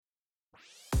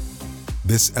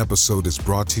This episode is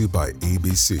brought to you by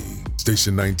ABC.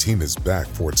 Station 19 is back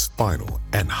for its final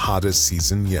and hottest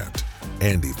season yet.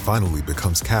 Andy finally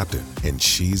becomes captain, and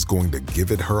she's going to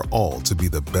give it her all to be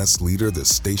the best leader the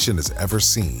station has ever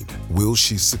seen. Will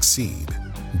she succeed?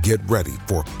 Get ready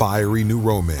for fiery new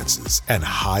romances and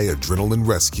high adrenaline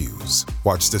rescues.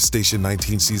 Watch the Station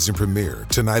 19 season premiere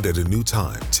tonight at a new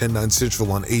time, 10/9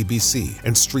 Central on ABC,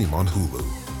 and stream on Hulu.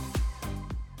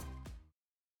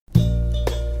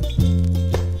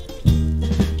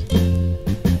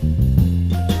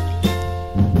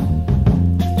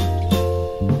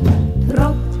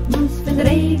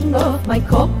 Auf mein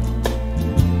Kopf.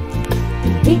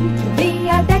 Hinter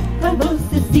via Deckel muss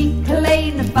es die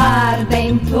kleine Fahrt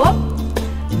im Top.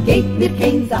 Geht mir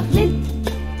kein Sach mit,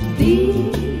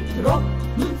 die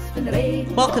Tropfens von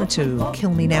Regen. Welcome to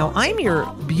Kill Me Now. I'm your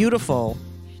beautiful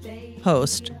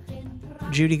host,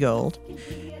 Judy Gold.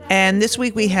 And this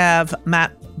week we have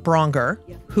Matt Braunger,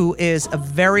 who is a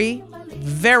very,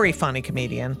 very funny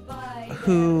comedian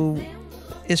who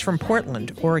is from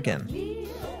Portland, Oregon,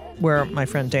 where my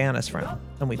friend Dan is from,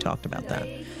 and we talked about that.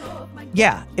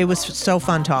 Yeah, it was so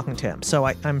fun talking to him. So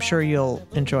I'm sure you'll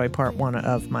enjoy part one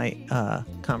of my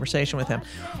conversation with him.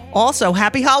 Also,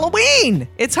 happy Halloween!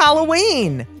 It's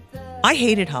Halloween! I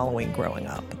hated Halloween growing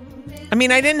up. I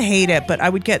mean, I didn't hate it, but I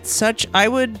would get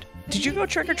Did you go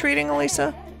trick-or-treating,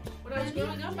 Elisa? When I was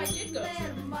growing up, I did go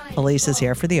trick-or-treating. Elisa's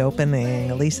here for the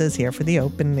opening. Elisa's here for the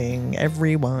opening.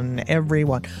 Everyone.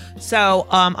 So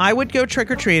I would go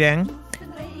trick-or-treating.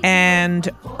 And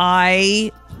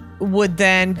I would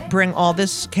then bring all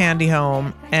this candy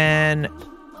home, and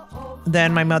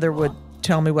then my mother would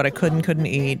tell me what I couldn't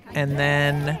eat, and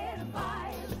then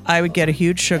I would get a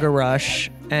huge sugar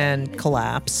rush and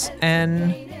collapse.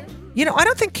 And, you know, I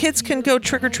don't think kids can go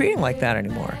trick-or-treating like that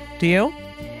anymore. Do you?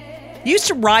 You used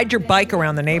to ride your bike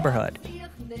around the neighborhood,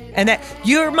 and that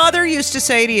your mother used to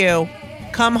say to you,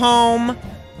 come home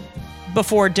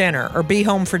before dinner or be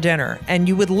home for dinner, and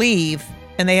you would leave.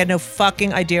 And they had no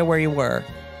fucking idea where you were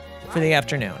for the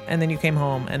afternoon. And then you came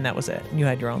home and that was it. And you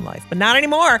had your own life. But not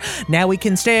anymore. Now we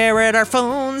can stare at our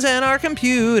phones and our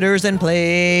computers and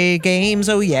play games.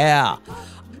 Oh, yeah.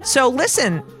 So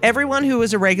listen, everyone who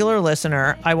is a regular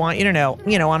listener, I want you to know,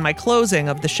 on my closing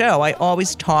of the show, I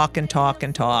always talk and talk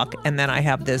and talk. And then I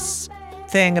have this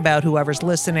thing about whoever's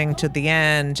listening to the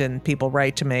end, and people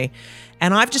write to me.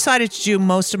 And I've decided to do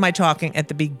most of my talking at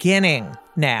the beginning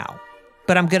now.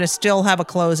 But I'm going to still have a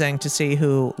closing to see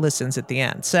who listens at the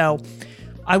end. So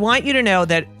I want you to know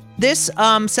that this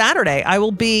Saturday, I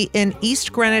will be in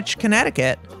East Greenwich,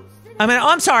 Connecticut.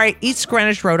 East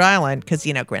Greenwich, Rhode Island, because,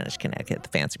 Greenwich, Connecticut, the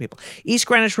fancy people. East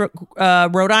Greenwich,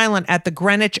 Rhode Island at the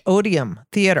Greenwich Odeum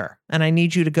Theater. And I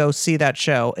need you to go see that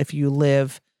show if you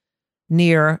live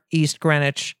near East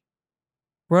Greenwich,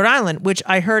 Rhode Island, which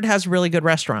I heard has really good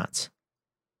restaurants.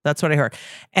 That's what I heard.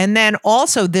 And then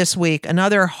also this week,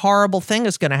 another horrible thing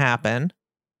is going to happen.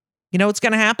 You know what's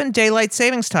going to happen? Daylight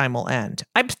savings time will end.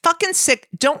 I'm fucking sick.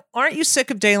 Aren't you sick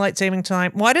of daylight saving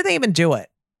time? Why do they even do it?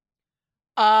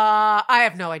 I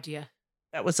have no idea.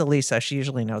 That was Elisa. She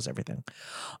usually knows everything.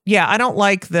 Yeah, I don't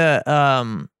like the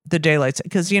daylight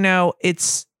because,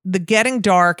 it's the getting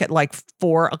dark at like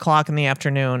 4:00 in the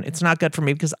afternoon. It's not good for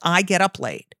me because I get up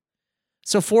late.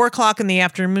 So 4:00 in the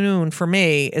afternoon for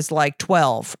me is like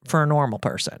 12 for a normal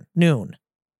person. Noon,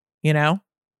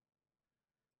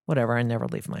 Whatever. I never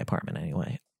leave my apartment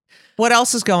anyway. What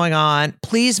else is going on?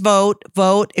 Please vote.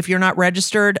 Vote. If you're not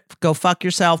registered, go fuck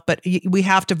yourself. But we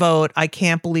have to vote. I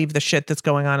can't believe the shit that's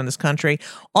going on in this country.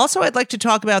 Also, I'd like to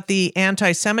talk about the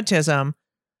anti-Semitism.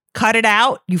 Cut it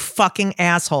out, you fucking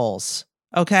assholes.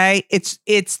 Okay? It's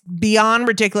beyond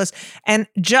ridiculous. And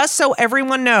just so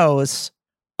everyone knows,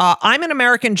 I'm an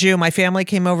American Jew. My family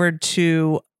came over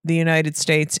to the United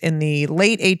States in the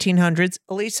late 1800s.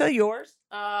 Elisa, yours?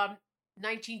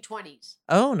 1920s.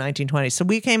 Oh, 1920s. So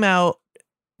they came out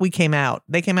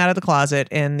of the closet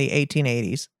in the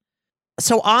 1880s.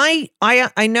 So I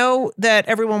know that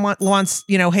everyone wants,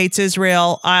 hates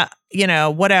Israel.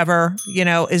 Whatever,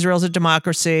 Israel's a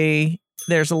democracy.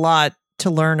 There's a lot to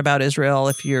learn about Israel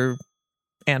if you're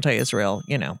anti-Israel,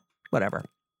 whatever.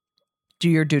 Do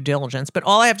your due diligence. But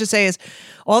all I have to say is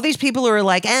all these people who are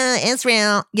like,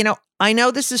 Israel, I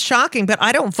know this is shocking, but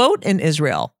I don't vote in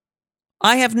Israel.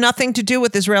 I have nothing to do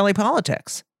with Israeli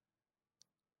politics.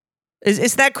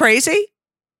 Is that crazy?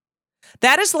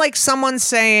 That is like someone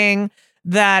saying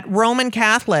that Roman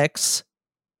Catholics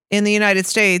in the United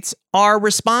States are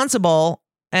responsible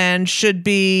and should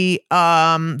be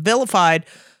vilified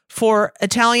for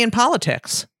Italian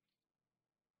politics.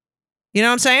 You know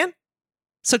what I'm saying?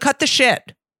 So cut the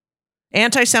shit.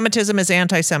 Anti-Semitism is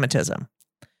anti-Semitism.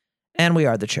 And we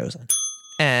are the chosen.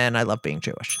 And I love being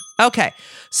Jewish. Okay.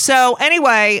 So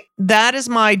anyway, that is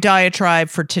my diatribe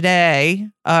for today,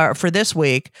 for this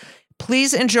week.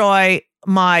 Please enjoy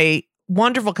my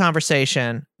wonderful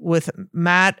conversation with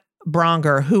Matt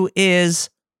Braunger, who is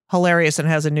hilarious and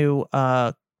has a new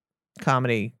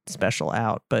comedy special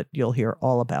out, but you'll hear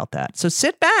all about that. So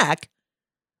sit back,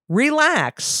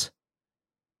 relax,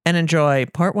 and enjoy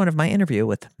part 1 of my interview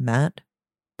with Matt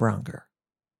Braunger.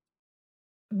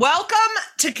 Welcome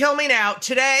to Kill Me Now.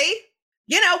 Today,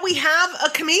 we have a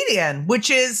comedian, which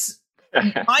is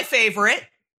my favorite.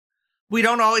 We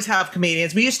don't always have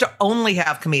comedians. We used to only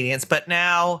have comedians, but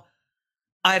now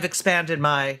I've expanded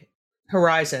my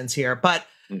horizons here. But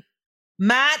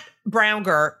Matt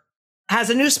Braunger has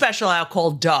a new special out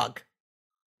called Doug.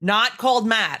 Not called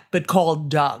Matt, but called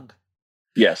Doug.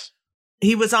 Yes.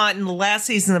 He was on the last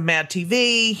season of Mad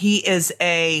TV. He is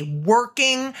a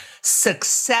working,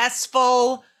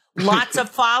 successful, lots of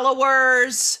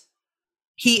followers.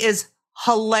 He is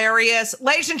hilarious.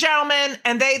 Ladies and gentlemen,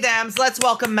 and they, thems, let's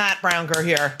welcome Matt Braunger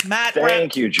here. Matt.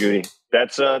 Thank you, Judy.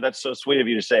 That's so sweet of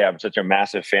you to say. I'm such a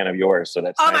massive fan of yours. So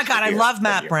that's oh nice my God, I love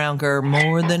Matt Braunger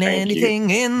more than Thank anything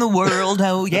in the world.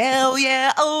 Oh yeah, oh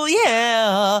yeah, oh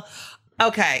yeah.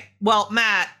 Okay, well,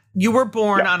 Matt, you were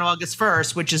born on August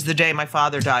 1st, which is the day my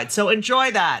father died. So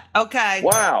enjoy that. Okay.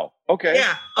 Wow. Okay.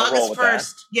 Yeah, August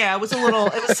 1st. Yeah, it was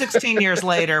 16 years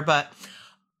later, but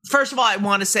first of all, I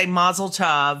want to say Mazel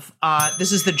Tov.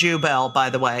 This is the Jew bell, by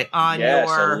the way. Yes,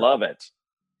 I love it.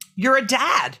 You're a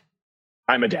dad.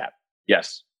 I'm a dad.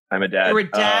 Yes, I'm a dad. You're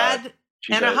a dad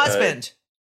and a husband.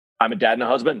 I'm a dad and a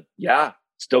husband. Yeah,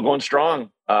 still going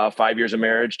strong. 5 years of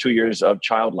marriage, 2 years of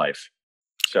child life.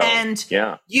 So, and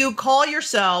you call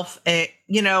yourself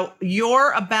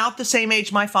you're about the same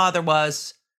age my father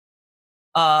was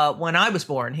when I was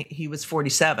born. He was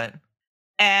 47.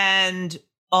 And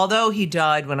although he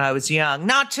died when I was young,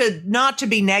 not to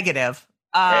be negative,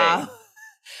 hey,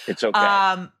 it's okay.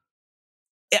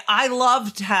 I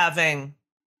loved having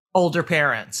older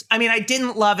parents. I mean, I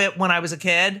didn't love it when I was a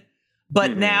kid,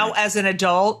 but now as an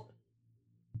adult,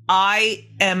 I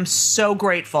am so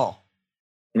grateful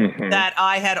that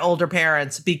I had older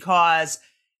parents, because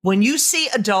when you see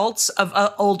adults of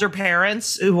older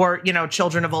parents who are,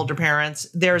 children of older parents,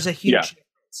 there's a huge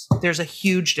difference. There's a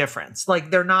huge difference.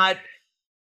 Like, they're not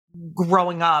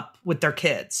growing up with their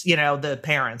kids, the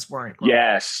parents weren't.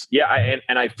 Yes. Yeah.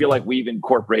 And I feel like we've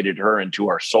incorporated her into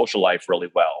our social life really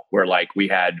well, where like we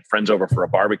had friends over for a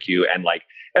barbecue, and like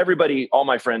everybody, all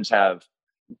my friends have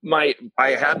I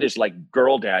have this like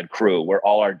girl dad crew where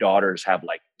all our daughters have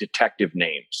like detective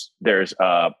names. There's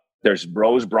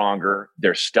Rose Braunger,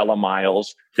 there's Stella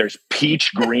Miles, there's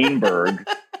Peach Greenberg.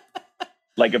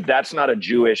 Like, if that's not a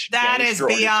Jewish that is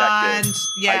beyond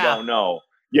I don't know.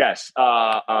 Yes.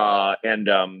 And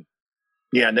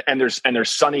there's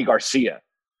Sonny Garcia.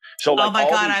 So like, oh my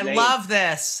God, I names, love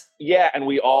this. Yeah. And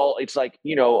we all, it's like,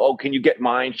 oh, can you get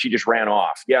mine? She just ran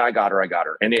off. Yeah, I got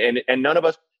her. And none of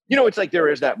us, it's like there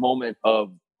is that moment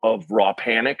of raw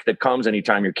panic that comes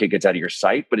anytime your kid gets out of your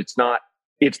sight, but it's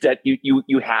that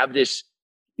you have this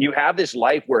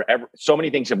life where so many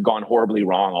things have gone horribly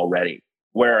wrong already,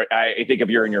 where I think if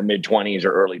you're in your mid 20s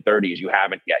or early 30s, you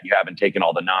haven't taken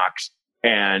all the knocks.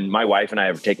 And my wife and I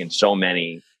have taken so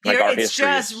many. Like, our it's history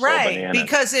just is right, so bananas.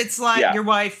 because it's like your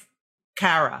wife,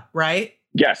 Kara, right?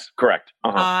 Yes, correct.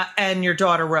 And your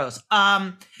daughter, Rose.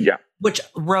 Yeah. Which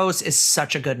Rose is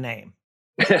such a good name.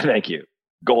 Thank you.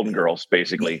 Golden Girls,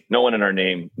 basically. No one in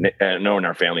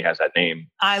our family has that name.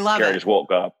 I love Kara it. just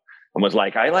woke up and was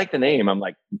like, I like the name. I'm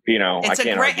like, I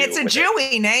can't argue. It's a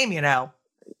Jewy name,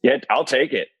 Yeah, I'll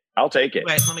take it.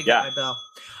 Wait, let me get my bell.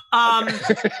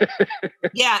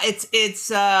 Yeah,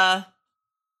 it's I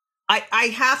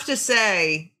have to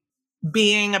say,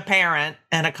 being a parent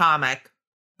and a comic,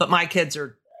 but my kids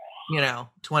are,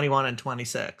 21 and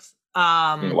 26.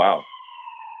 Wow.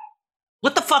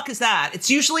 What the fuck is that?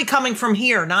 It's usually coming from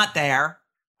here, not there.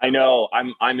 I know.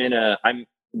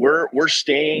 We're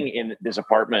staying in this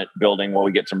apartment building while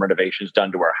we get some renovations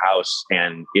done to our house,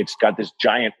 and it's got this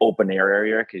giant open air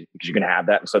area because you're going to have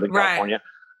that in Southern California,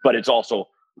 but it's also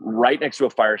right next to a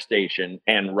fire station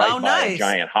and by a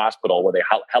giant hospital where they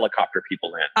helicopter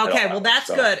people in. Okay, well,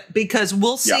 that's good, because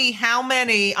we'll see how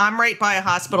many. I'm right by a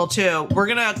hospital too. We're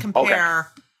going to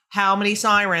compare how many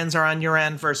sirens are on your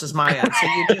end versus my end. So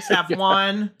you just have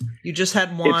one. You just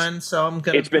had one. So I'm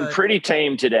going to. It's been pretty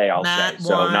tame today, I'll say.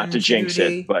 So not to jinx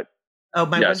it, but my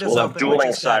window's we'll have open,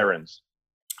 dueling sirens.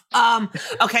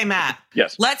 Okay, Matt.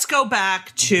 Yes. Let's go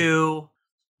back to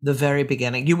the very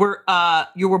beginning. You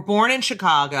were born in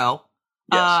Chicago.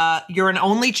 Yes. You're an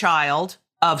only child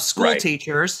of school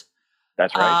teachers.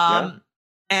 That's right.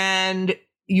 And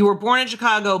you were born in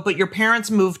Chicago, but your parents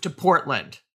moved to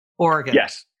Portland, Oregon.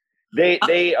 Yes. They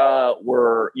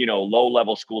were,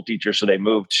 low-level school teachers. So they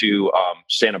moved to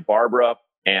Santa Barbara,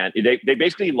 and they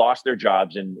basically lost their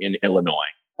jobs in Illinois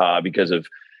because of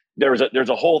there's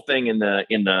a whole thing in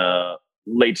the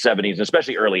late 70s,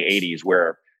 especially early 80s,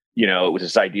 where, it was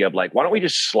this idea of like, why don't we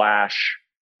just slash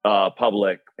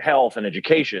public health and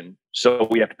education so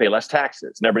we have to pay less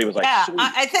taxes? And everybody was like, yeah, sweet,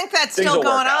 I think that's things still will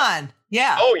work going out. on.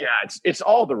 Yeah. Oh yeah, it's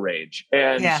all the rage.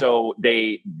 And so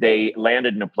they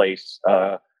landed in a place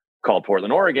called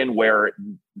Portland, Oregon, where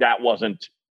that wasn't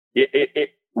it.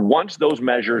 Once those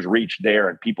measures reached there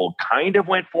and people kind of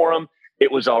went for them, they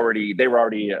were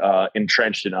already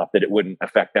entrenched enough that it wouldn't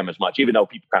affect them as much, even though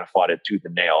people kind of fought it tooth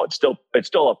and nail. It's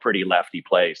still a pretty lefty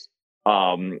place.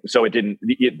 So it didn't,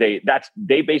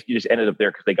 they basically just ended up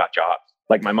there because they got jobs.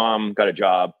 Like my mom got a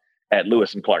job at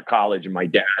Lewis and Clark College, and my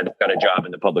dad got a job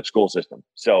in the public school system.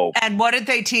 So, and what did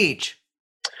they teach?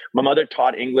 My mother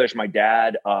taught English. My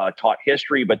dad taught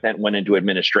history, but then went into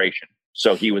administration.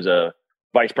 So he was a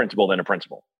vice principal, then a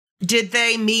principal. Did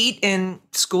they meet in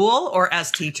school or as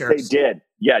teachers? They did.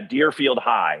 Yeah, Deerfield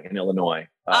High in Illinois.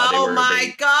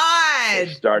 My God!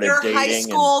 They started Your dating high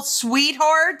school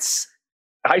sweethearts.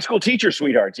 High school teacher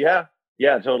sweethearts. Yeah,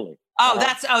 totally.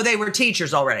 Oh, they were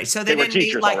teachers already. So they didn't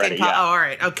meet like already, in college. yeah. Oh, all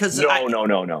right. Because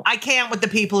no. I can't with the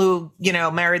people who,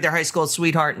 married their high school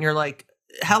sweetheart and you're like,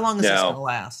 how long is this going to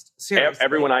last? Seriously.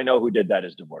 Everyone I know who did that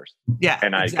is divorced. Yeah.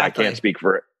 And exactly. I can't speak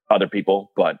for other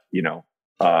people, but yeah.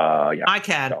 I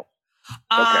can. So.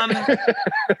 Okay.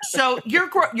 So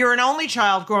you're an only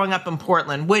child growing up in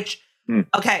Portland, which,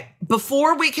 okay,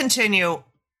 before we continue,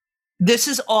 this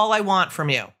is all I want from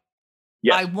you.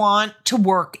 Yes. I want to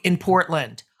work in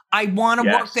Portland. I want to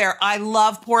work there. I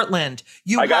love Portland.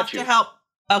 You have to help.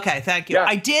 Okay, thank you. Yeah,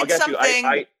 I did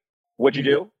something. What'd you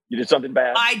do? You did something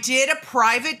bad? I did a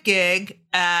private gig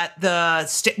at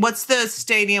what's the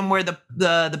stadium where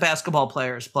the basketball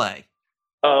players play?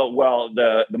 Well,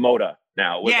 the Moda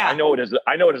now. I know it is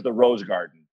the Rose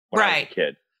Garden when I was a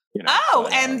kid.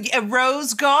 And a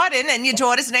Rose Garden, and your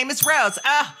daughter's name is Rose.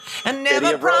 I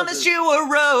never promised you a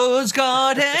Rose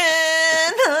Garden.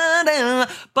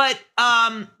 But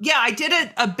I did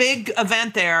a big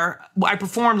event there. I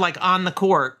performed like on the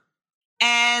court,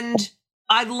 and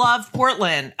I love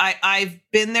Portland. I've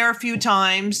been there a few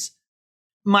times.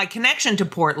 My connection to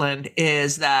Portland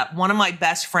is that one of my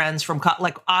best friends from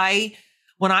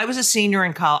when I was a senior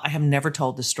in college, I have never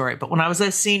told this story, but when I was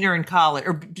a senior in college,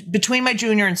 or between my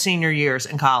junior and senior years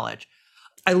in college,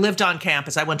 I lived on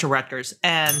campus. I went to Rutgers,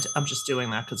 and I'm just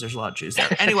doing that because there's a lot of Jews there.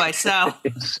 Anyway, so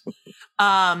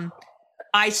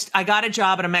I got a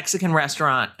job at a Mexican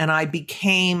restaurant, and I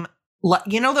became,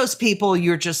 those people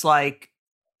you're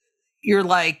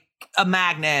like a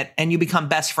magnet, and you become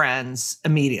best friends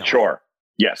immediately. Sure.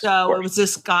 Yes. So it was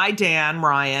this guy, Dan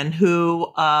Ryan,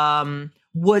 who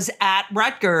was at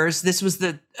Rutgers. This was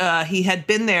he had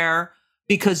been there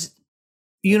because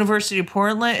University of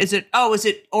Portland, is it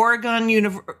Oregon,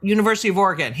 University of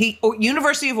Oregon?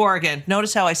 University of Oregon.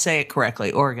 Notice how I say it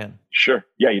correctly, Oregon. Sure.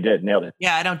 Yeah, you did. Nailed it.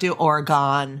 Yeah, I don't do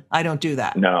Oregon. I don't do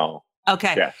that. No.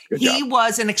 Okay. Yeah, he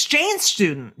was an exchange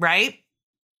student, right?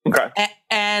 Okay.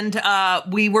 And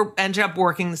we ended up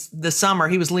working the summer.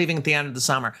 He was leaving at the end of the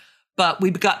summer, but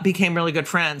we became really good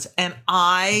friends. And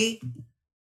I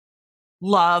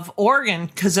love Oregon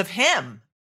because of him.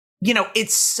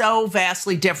 It's so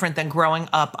vastly different than growing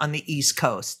up on the East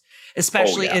Coast,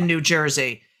 especially in New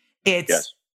Jersey.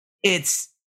 It's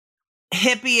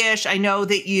hippie-ish. I know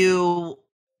that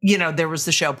there was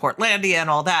the show Portlandia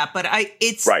and all that, but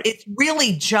it's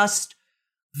really just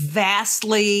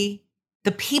vastly,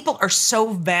 the people are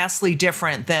so vastly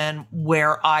different than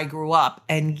where I grew up.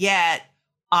 And yet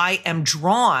I am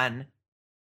drawn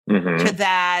to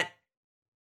that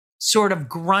sort of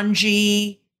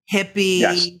grungy, hippie.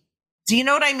 Yes. Do you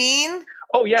know what I mean?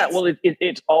 Oh, yeah. Well,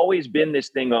 it's always been this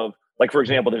thing of, like, for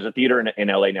example, there's a theater in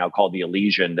LA now called the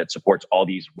Elysian that supports all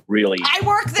these really. I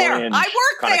work there.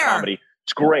 Comedy.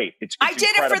 It's great. I did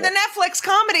incredible. It for the Netflix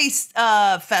Comedy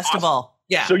Festival. Awesome.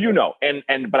 Yeah. So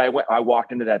but I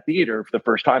walked into that theater for the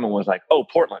first time and was like, oh,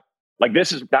 Portland. Like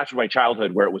that's my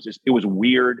childhood where it was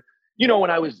weird.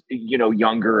 When I was,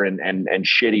 younger and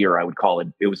shittier, I would call it.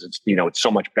 It was, it's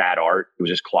so much bad art. It was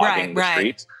just clogging the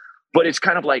streets. But it's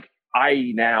kind of like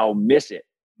I now miss it.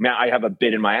 Now I have a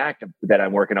bit in my act that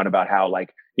I'm working on about how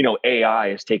AI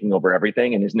is taking over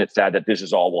everything. And isn't it sad that this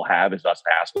is all we'll have is us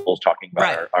assholes talking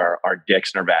about our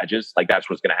dicks and our badges? Like that's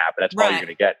what's going to happen. That's all you're going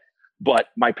to get. But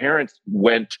my parents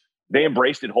they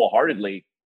embraced it wholeheartedly.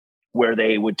 where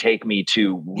they would take me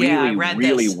to Yeah, I really, read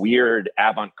really this. weird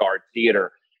avant-garde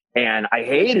theater. And I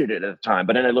hated it at the time.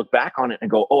 But then I look back on it and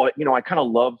go, oh, I kind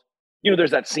of love,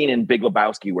 there's that scene in Big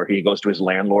Lebowski where he goes to his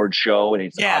landlord's show and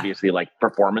it's obviously like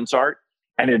performance art.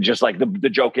 And it just like the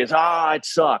joke is, it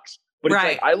sucks. But it's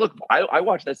like, I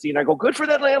watch that scene and I go, good for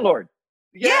that landlord.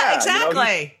 Yeah,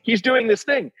 exactly. He's doing this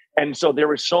thing. And so there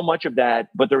was so much of that,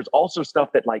 but there was also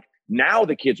stuff that like now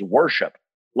the kids worship.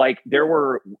 Like there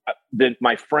were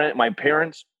my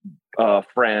parents'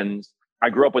 friends. I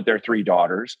grew up with their 3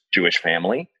 daughters, Jewish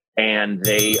family, and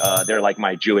they're like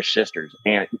my Jewish sisters,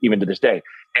 and even to this day.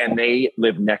 And they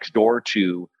live next door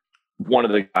to one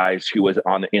of the guys who was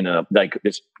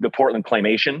the Portland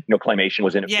Claymation. Claymation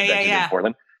was invented in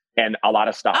Portland, and a lot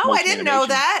of stop motion. Oh, I didn't know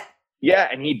that. Yeah,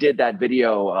 and he did that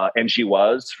video, and she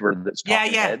was for the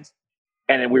Talking Heads.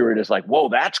 And then we were just like, whoa,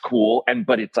 that's cool.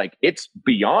 But it's like, it's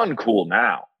beyond cool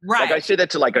now. Right. Like I say that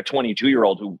to like a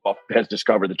 22-year-old who has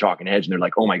discovered the Talking Heads and they're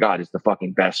like, oh my God, it's the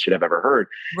fucking best shit I've ever heard.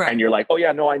 Right. And you're like, oh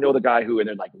yeah, no, I know the guy who, and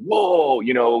they're like, whoa,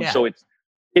 so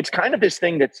it's kind of this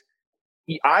thing that's,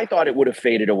 I thought it would have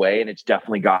faded away and it's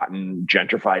definitely gotten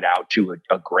gentrified out to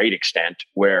a great extent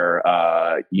where,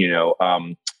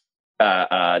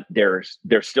 there's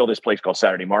still this place called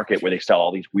Saturday Market where they sell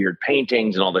all these weird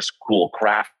paintings and all this cool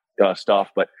craft stuff.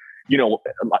 But,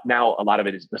 now a lot of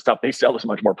it is the stuff they sell is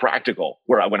much more practical.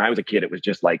 Where when I was a kid, it was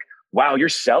just like, wow, you're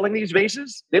selling these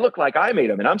vases? They look like I made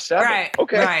them and I'm 7. Right,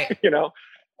 okay. Right.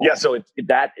 Yeah. So it's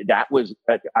that was,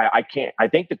 I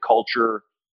think the culture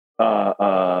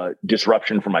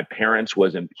disruption for my parents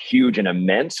was huge and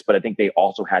immense, but I think they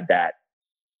also had that,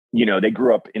 they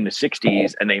grew up in the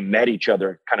 60s and they met each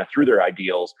other kind of through their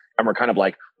ideals and were kind of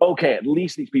like, okay, at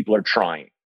least these people are trying.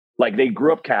 Like they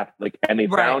grew up Catholic and they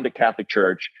found a Catholic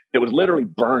church that was literally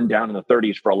burned down in the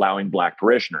 30s for allowing Black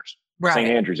parishioners. Right. St.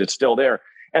 Andrews, it's still there.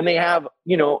 And they have,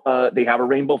 they have a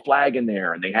rainbow flag in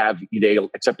there and they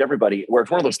accept everybody. Where it's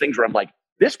one of those things where I'm like,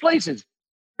 this place is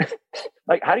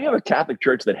like, how do you have a Catholic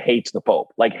church that hates the Pope?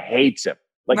 Like hates him.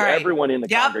 Like everyone in the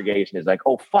congregation is like,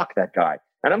 oh, fuck that guy.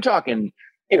 And I'm talking,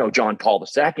 John Paul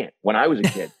II when I was a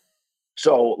kid.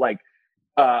 So like,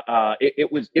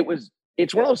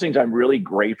 it's one of those things I'm really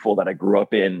grateful that I grew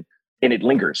up in and it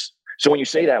lingers. So when you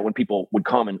say that, when people would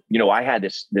come and, I had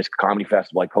this comedy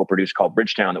festival I co-produced called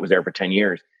Bridgetown that was there for 10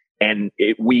 years. And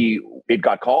it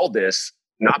got called this,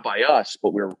 not by us,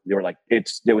 but they were like,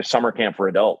 there was summer camp for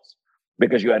adults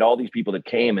because you had all these people that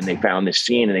came and they found this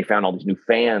scene and they found all these new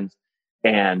fans,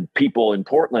 and people in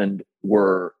Portland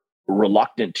were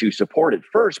reluctant to support it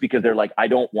first because they're like, I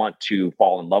don't want to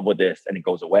fall in love with this and it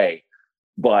goes away.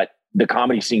 But the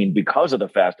comedy scene, because of the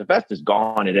fest is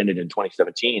gone. It ended in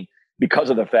 2017. Because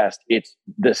of the fest,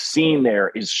 the scene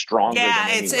there is stronger. Yeah,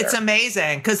 it's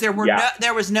amazing because there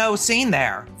was no scene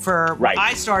there for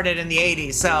I started in the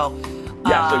 80s. So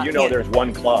there's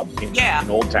one club in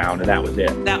Old Town and that was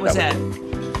it. That was it.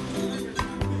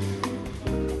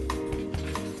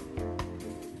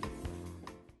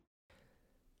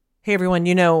 Hey everyone,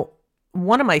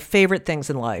 one of my favorite things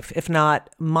in life, if not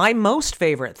my most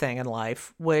favorite thing in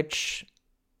life, which,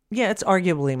 it's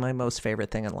arguably my most favorite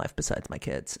thing in life besides my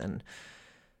kids, and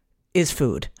is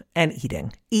food and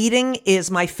eating. Eating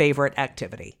is my favorite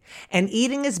activity, and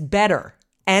eating is better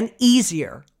and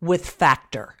easier with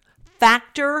Factor.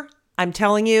 Factor, I'm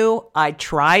telling you, I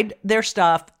tried their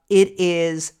stuff. It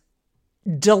is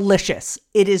delicious.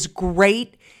 It is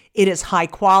great. It is high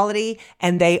quality,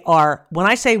 and they are, when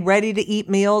I say ready to eat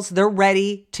meals, they're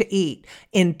ready to eat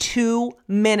in 2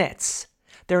 minutes.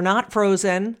 They're not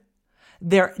frozen.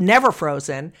 They're never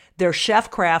frozen. They're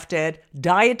chef crafted,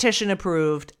 dietitian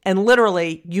approved, and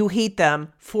literally you heat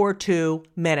them for 2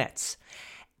 minutes.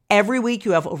 Every week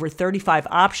you have over 35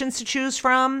 options to choose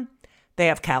from. They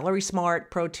have Calorie Smart,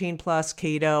 Protein Plus,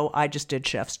 Keto. I just did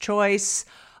Chef's Choice.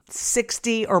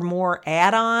 60 or more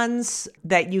add-ons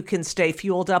that you can stay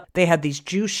fueled up. They had these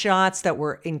juice shots that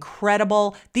were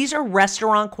incredible. These are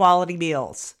restaurant quality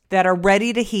meals that are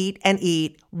ready to heat and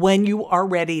eat when you are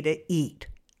ready to eat.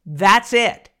 That's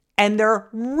it. And they're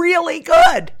really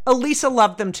good. Elisa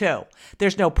loved them too.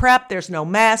 There's no prep. There's no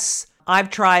mess. I've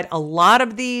tried a lot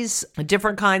of these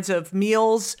different kinds of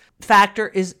meals. Factor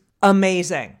is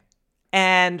amazing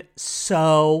and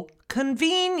so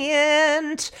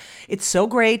convenient. It's so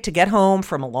great to get home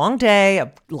from a long day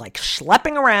of like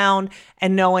schlepping around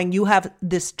and knowing you have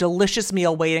this delicious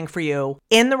meal waiting for you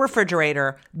in the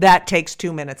refrigerator that takes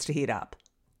 2 minutes to heat up.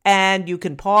 And you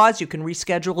can pause, you can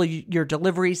reschedule your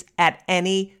deliveries at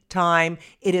any time.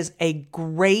 It is a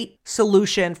great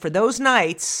solution for those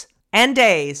nights and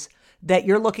days that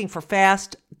you're looking for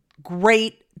fast,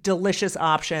 great, delicious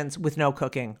options with no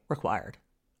cooking required.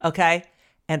 Okay.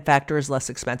 And Factor is less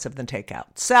expensive than takeout.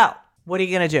 So what are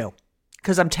you going to do?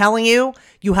 Because I'm telling you,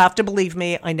 you have to believe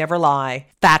me. I never lie.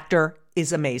 Factor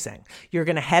is amazing. You're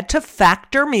going to head to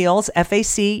Factor Meals,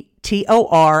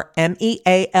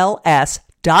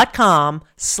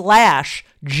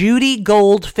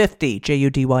 FactorMeals.com/JudyGold50,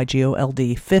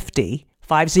 JudyGold 50,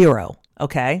 50.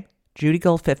 Okay.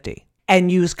 JudyGold50.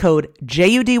 And use code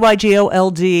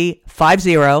JudyGold50,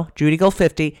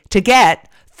 JudyGold50 to get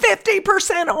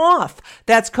 50% off.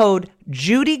 That's code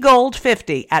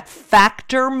JudyGold50 at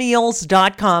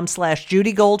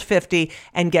factormeals.com/JudyGold50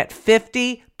 and get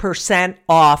 50%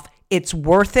 off. It's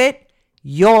worth it.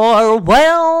 You're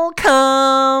welcome.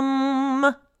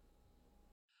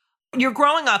 You're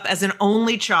growing up as an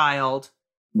only child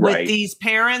with these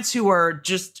parents who are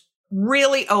just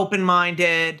really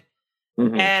open-minded.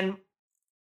 Mhm. And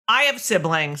I have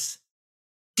siblings.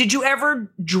 Did you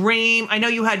ever dream? I know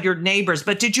you had your neighbors,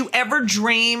 but did you ever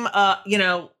dream, what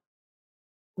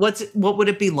would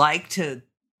it be like to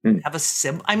have a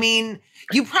sibling? I mean,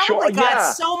 you probably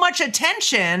got so much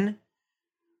attention.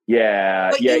 Yeah.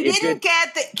 But you didn't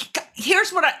get the,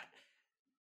 here's what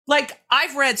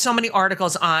I've read so many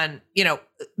articles on,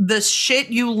 the shit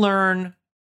you learn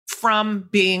from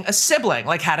being a sibling,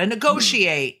 like how to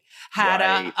negotiate, how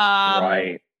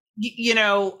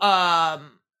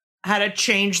to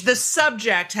change the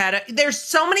subject, there's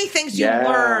so many things you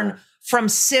learn from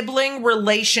sibling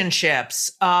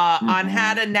relationships on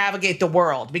how to navigate the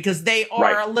world because they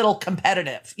are a little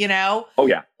competitive, Oh,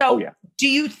 yeah. So do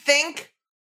you think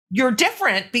you're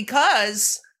different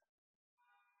because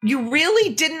you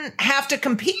really didn't have to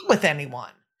compete with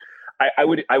anyone? I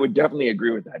would definitely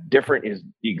agree with that. Different is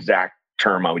the exact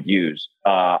term I would use.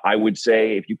 I would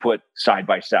say if you put side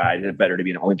by side, it's better to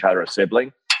be an only child or a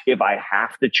sibling. If I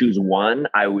have to choose one,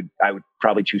 I would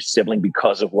probably choose sibling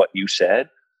because of what you said.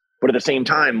 But at the same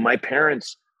time, my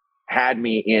parents had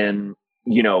me in,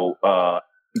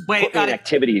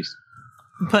 activities.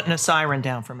 I'm putting a siren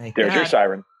down for me. There's your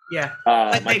siren. Yeah.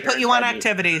 They put you on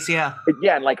activities. Yeah.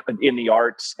 Yeah. And like in the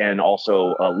arts and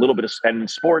also a little bit of and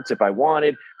sports if I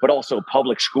wanted, but also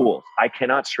public schools. I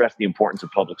cannot stress the importance of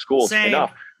public schools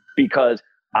enough because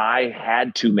I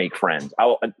had to make friends.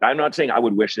 I'm not saying I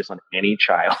would wish this on any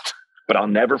child, but I'll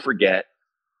never forget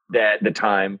that the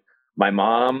time my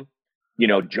mom,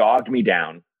 jogged me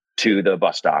down to the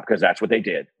bus stop because that's what they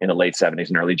did in the late 70s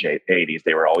and early 80s.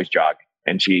 They were always jogging.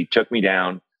 And she took me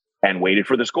down and waited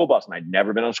for the school bus. And I'd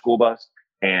never been on a school bus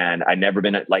and I'd never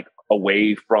been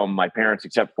away from my parents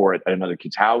except for at another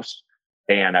kid's house.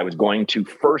 And I was going to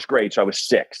first grade. So I was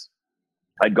 6.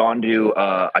 I'd gone to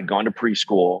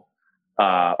preschool.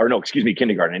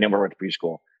 Kindergarten. I never went to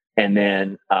preschool. And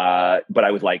then, but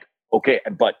I was like, okay,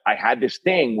 but I had this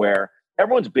thing where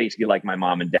everyone's basically like my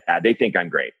mom and dad. They think I'm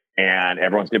great and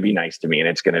everyone's going to be nice to me and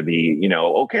it's going to be,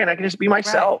 okay. And I can just be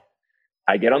myself. Right.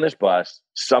 I get on this bus.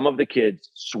 Some of the kids,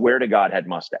 swear to God, had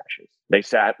mustaches. They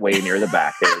sat way near the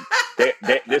back.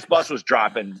 This bus was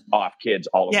dropping off kids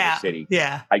all over the city.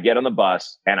 Yeah. I get on the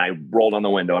bus and I rolled on the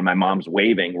window and my mom's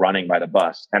waving, running by the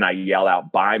bus. And I yell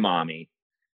out, "Bye, mommy."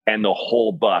 And the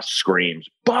whole bus screams,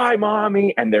 "Bye,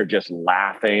 mommy." And they're just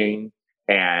laughing.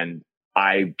 And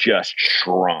I just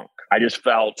shrunk. I just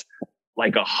felt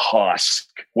like a husk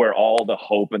where all the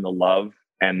hope and the love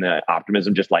and the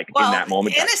optimism just in that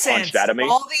moment got punched out of me.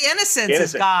 All the innocence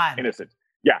is gone. Innocence.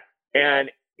 Yeah.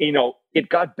 And, it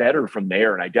got better from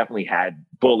there. And I definitely had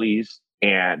bullies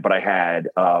but I had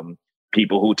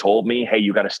people who told me, "Hey,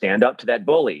 you got to stand up to that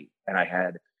bully." And I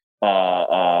had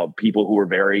people who were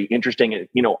very interesting.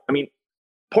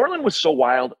 Portland was so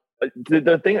wild.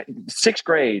 The thing, 6th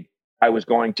grade, I was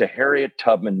going to Harriet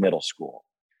Tubman Middle School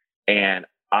and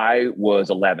I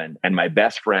was 11 and my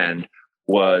best friend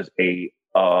was a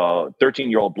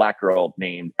 13-year-old black girl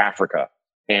named Africa.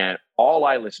 And all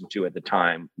I listened to at the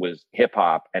time was hip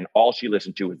hop and all she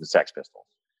listened to was the Sex Pistols.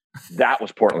 That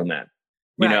was Portland then,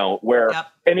 and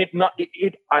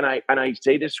I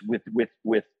say this with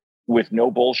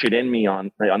no bullshit in me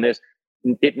on this.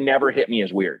 It never hit me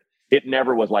as weird. It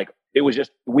never was it was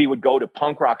just, we would go to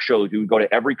punk rock shows. We would go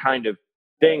to every kind of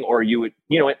thing, or you would,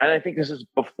 and I think this is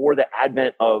before the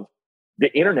advent of the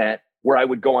internet where I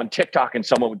would go on TikTok and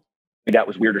someone would think that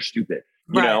was weird or stupid,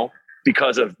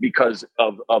 because of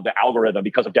the algorithm,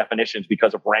 because of definitions,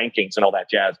 because of rankings and all that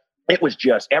jazz. It was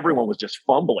just, everyone was just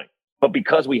fumbling. But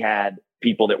because we had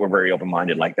people that were very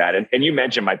open-minded like that, and you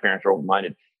mentioned my parents were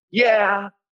open-minded. Yeah.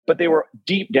 But they were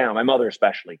deep down, my mother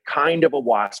especially, kind of a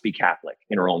waspy Catholic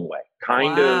in her own way.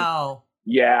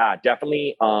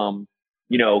 Definitely.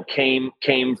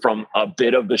 Came from a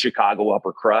bit of the Chicago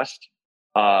upper crust.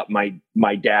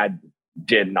 My dad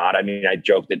did not. I mean, I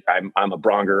joke that I'm a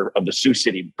Braunger of the Sioux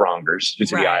City Braungers, Sioux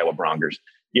City, Right. Iowa Braungers.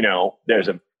 You know, there's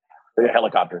a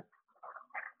helicopter.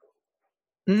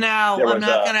 No, There I'm was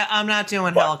I'm not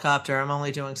doing but- helicopter. I'm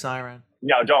only doing siren.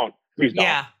 No, don't. Please don't.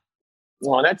 Yeah.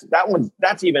 Well,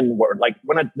 that's even worse. Like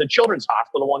when the children's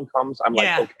hospital one comes, I'm like,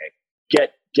 Yeah. okay,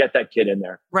 get that kid in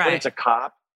there. Right. When it's a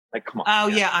cop, like, come on. Oh,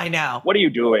 man. yeah, I know. What are you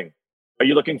doing? Are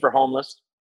you looking for homeless?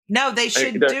 No, they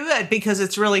should do it because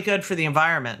it's really good for the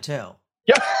environment too.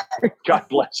 Yeah. God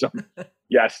bless them.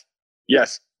 Yes.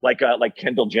 Like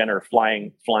Kendall Jenner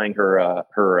flying her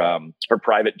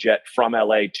private jet from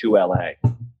LA to LA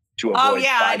to avoid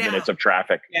 5 minutes of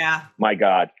traffic. Yeah. My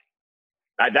God.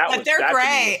 But they're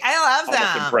great. I love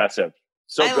almost them. impressive.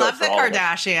 So I love the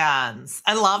Kardashians.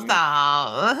 I love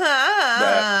them.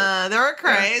 They're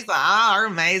crazy. They're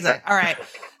amazing. All right.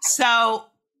 So,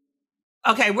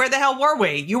 okay, where the hell were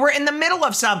we? You were in the middle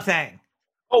of something.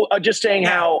 Oh, just saying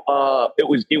how it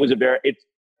was a very.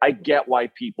 I get why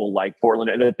people like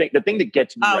Portland, and the thing that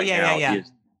gets me now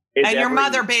is and your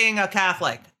mother being a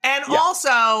Catholic, and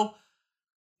also,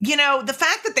 you know, the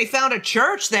fact that they found a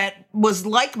church that was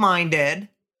like-minded.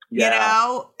 You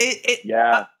know,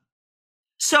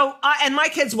 so, and my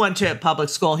kids went to public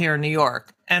school here in New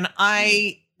York, and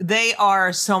they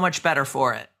are so much better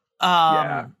for it.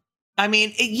 I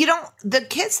mean, the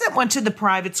kids that went to the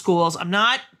private schools, I'm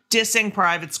not dissing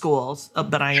private schools,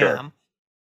 but I am.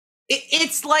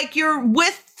 It's like you're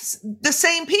with the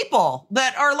same people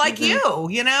that are like you,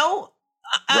 you know?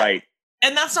 Right.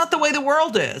 And that's not the way the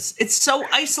world is. It's so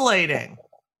isolating.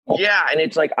 Yeah, and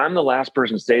it's like I'm the last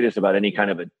person to say this about any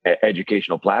kind of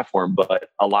educational platform, but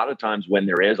a lot of times when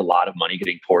there is a lot of money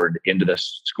getting poured into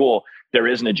this school, there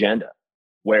is an agenda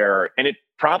and it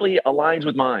probably aligns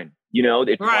with mine. You know,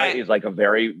 it probably is like a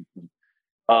very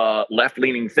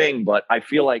left-leaning thing, but I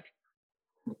feel like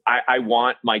I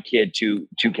want my kid to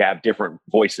have different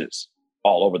voices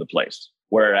all over the place.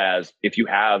 Whereas if you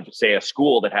have, say, a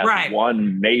school that has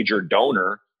one major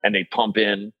donor and they pump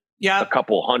in a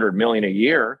couple $100 million a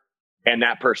year, and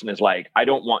that person is like, I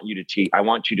don't want you to teach. I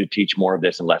want you to teach more of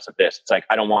this and less of this. It's like,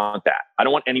 I don't want that. I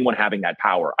don't want anyone having that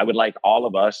power. I would like all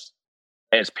of us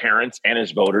as parents and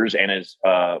as voters and as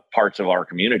parts of our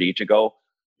community to go,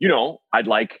 you know, I'd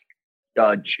like,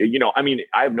 you know, I mean,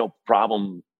 I have no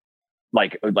problem.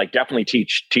 Like definitely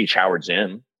teach Howard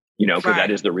Zinn, you know, because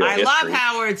that is the real history. I love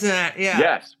Howard Zinn. Yeah.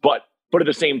 Yes. But at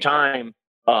the same time,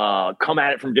 come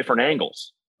at it from different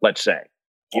angles, let's say,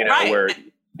 you know, where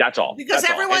that's all. Because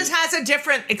everyone has a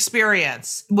different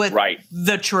experience with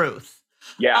the truth.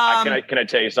 Yeah. Can I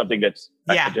tell you something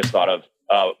I just thought of?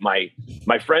 My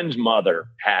friend's mother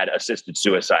had assisted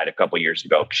suicide a couple years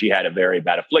ago. She had a very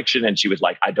bad affliction and she was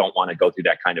like, I don't want to go through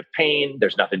that kind of pain.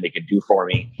 There's nothing they could do for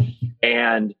me.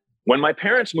 And when my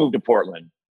parents moved to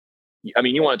Portland, I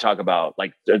mean, you want to talk about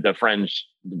like the friends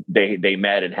they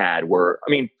met and had were, I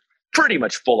mean, pretty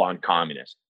much full on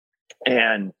communist.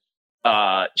 And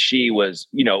she was,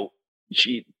 you know,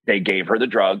 they gave her the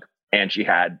drug and she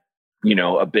had, you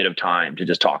know, a bit of time to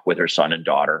just talk with her son and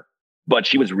daughter, but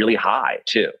she was really high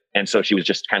too. And so she was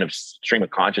just kind of stream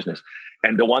of consciousness.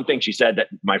 And the one thing she said that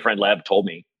my friend Lev told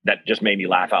me that just made me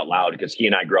laugh out loud because he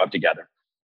and I grew up together.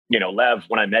 You know, Lev,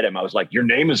 when I met him, I was like, your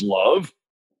name is Love?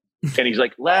 And he's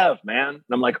like, Lev, man. And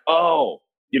I'm like, oh,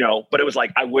 you know, but it was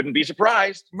like, I wouldn't be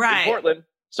surprised in Portland.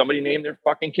 Somebody named their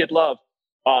fucking kid Love.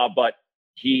 But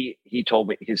he told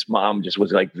me his mom just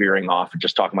was like veering off and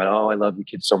just talking about, oh, I love you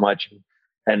kids so much.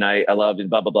 And I love and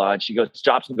blah, blah, blah. And she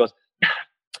stops and goes,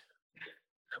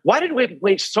 why did we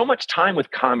waste so much time with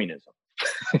communism?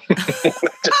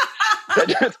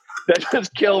 that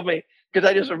just killed me. Because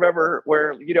I just remember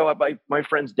where, you know, my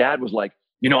friend's dad was like,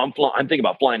 you know, I'm thinking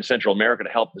about flying to Central America to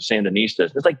help the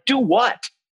Sandinistas. It's like, do what?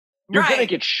 You're going to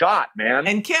get shot, man.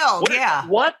 And killed,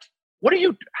 What are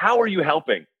you, how are you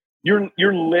helping? You're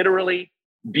literally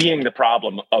being the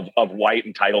problem of white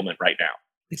entitlement right now.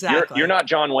 Exactly. You're not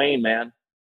John Wayne, man.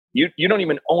 You don't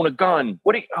even own a gun.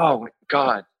 Oh my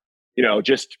God. You know,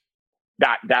 just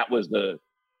that was the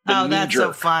that's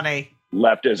so funny.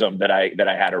 Leftism that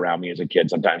I had around me as a kid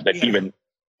sometimes that even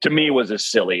to me was as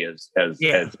silly as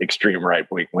extreme right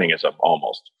wingism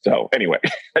almost. So anyway,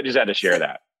 I just had to share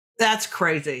that. That's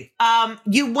crazy.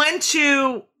 You went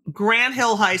to Grant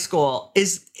Hill High School.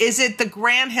 Is it the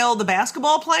Grant Hill, the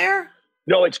basketball player?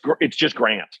 No, it's just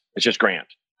Grant. It's just Grant.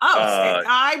 Oh,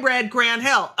 I read Grant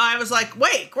Hill. I was like,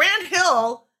 wait, Grant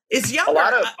Hill is younger.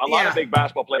 A lot of big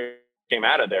basketball players came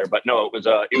out of there, but no, it was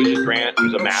just Grant. It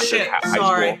was a massive high school.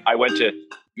 I went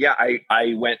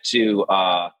to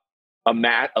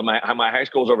my high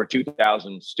school was over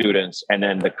 2,000 students, and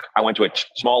then I went to a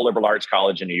small liberal arts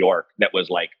college in New York that was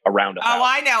like around 1,000. Oh,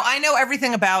 I know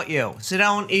everything about you. So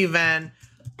don't even.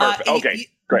 Perfect. Okay,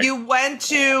 great. You went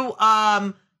to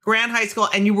Grand High School,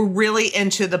 and you were really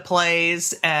into the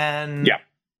plays, and yeah.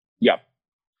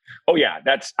 Oh yeah,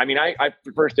 I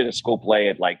first did a school play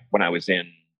at like when I was in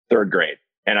 3rd grade,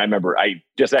 and I remember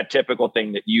just that typical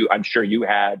thing that I'm sure you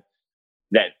had,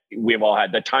 that we've all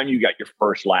had, the time you got your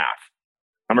first laugh.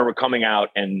 I remember coming out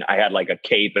and I had like a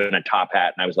cape and a top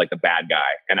hat, and I was like the bad guy,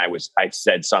 and I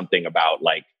said something about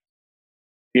like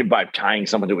by tying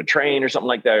someone to a train or something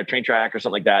like that, or train track or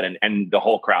something like that, and the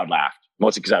whole crowd laughed,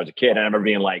 mostly because I was a kid, and I remember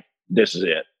being like, "This is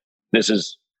it.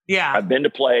 Yeah. I've been to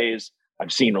plays.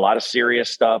 I've seen a lot of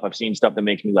serious stuff. I've seen stuff that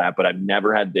makes me laugh, but I've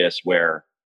never had this where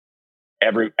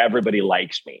everybody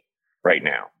likes me right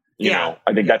now." You know,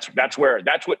 I think that's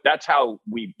how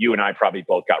you and I probably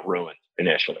both got ruined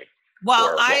initially.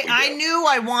 Well, I knew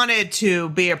I wanted to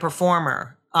be a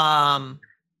performer.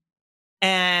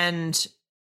 And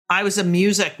I was a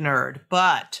music nerd,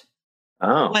 but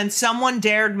when someone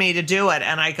dared me to do it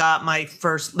and I got my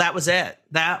first, that was it.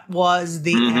 That was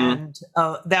the end.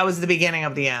 That was the beginning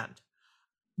of the end.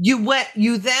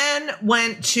 You then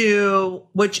went to,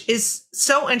 which is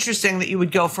so interesting that you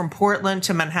would go from Portland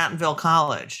to Manhattanville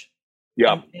College.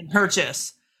 Yeah. In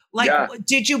Purchase.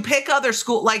 Did you pick other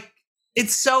school? Like,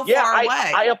 it's so far away.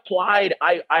 I applied.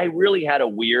 I really had a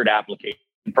weird application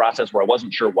process where I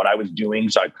wasn't sure what I was doing.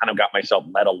 So I kind of got myself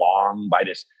led along by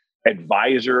this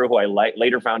advisor who I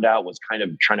later found out was kind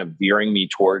of trying to veering me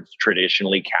towards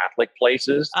traditionally Catholic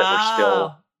places that were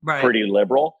still pretty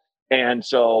liberal. And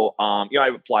so, I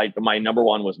applied. My number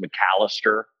one was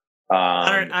McAllister.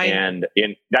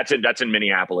 That's in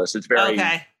Minneapolis. It's very,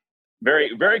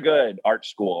 very, very good art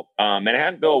school.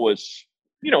 Manhattanville was,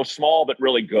 small, but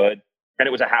really good. And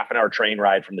it was a half an hour train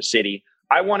ride from the city.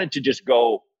 I wanted to just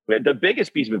go. The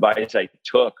biggest piece of advice I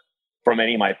took from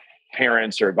any of my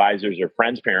parents or advisors or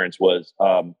friends' parents was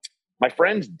my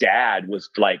friend's dad was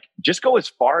like, just go as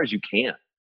far as you can.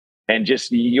 And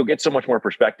you'll get so much more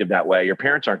perspective that way. Your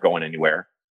parents aren't going anywhere.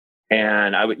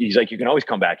 And he's like, you can always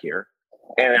come back here.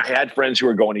 And I had friends who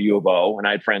were going to U of O, and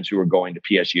I had friends who were going to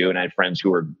PSU, and I had friends who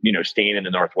were, staying in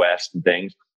the Northwest and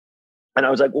things. And I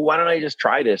was like, well, why don't I just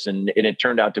try this? And it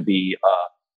turned out to be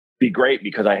great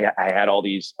because I had all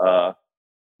these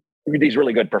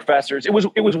really good professors. It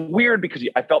was weird because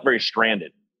I felt very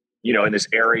stranded, in this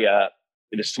area,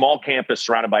 in a small campus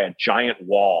surrounded by a giant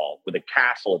wall with a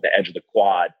castle at the edge of the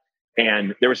quad.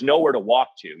 And there was nowhere to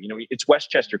walk to. It's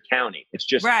Westchester County. It's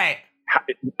just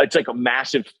it's like a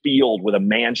massive field with a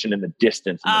mansion in the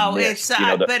distance. But it is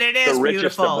the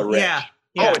richest beautiful. Of the rich. Yeah.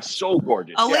 Oh, it's so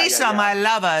gorgeous. Elisa, my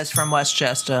lover, is from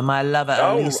Westchester. My lover,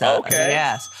 Elisa. Okay.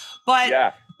 Yes.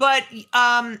 But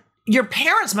your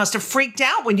parents must have freaked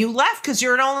out when you left because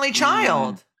you're an only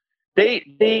child. They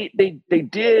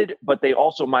did, but they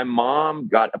also, my mom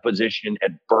got a position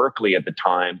at Berkeley at the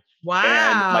time. Wow.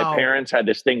 And my parents had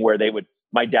this thing where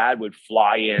my dad would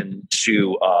fly in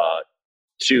to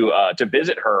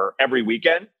visit her every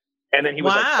weekend. And then he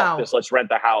was like, fuck this, let's rent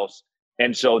the house.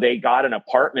 And so they got an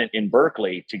apartment in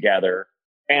Berkeley together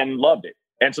and loved it.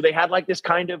 And so they had like this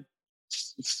kind of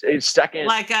second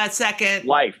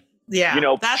life. Yeah.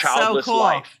 That's childless so cool.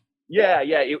 life. Yeah.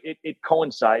 It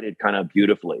coincided kind of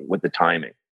beautifully with the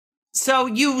timing. So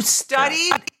you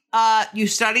studied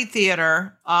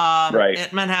theater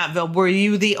at Manhattanville. Were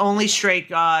you the only straight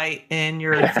guy in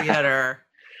your theater?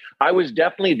 I was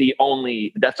definitely the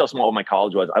only. That's how small my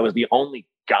college was. I was the only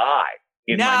guy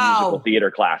in my musical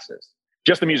theater classes.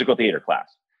 Just the musical theater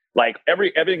class. Like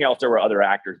everything else, there were other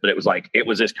actors, but it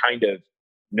was this kind of,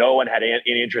 no one had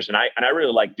any interest. And I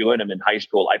really liked doing them in high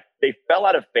school. They fell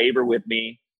out of favor with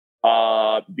me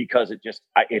because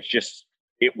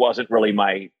it wasn't really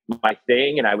my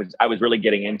thing. And I was really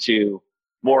getting into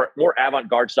more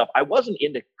avant-garde stuff. I was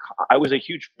a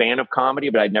huge fan of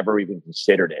comedy, but I'd never even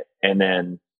considered it. And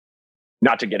then,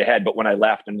 not to get ahead, but when I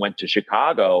left and went to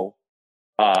Chicago,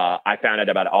 I found out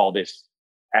about all this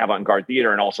avant-garde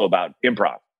theater and also about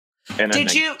improv. And then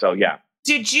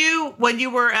Did you, when you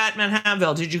were at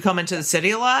Manhattanville, did you come into the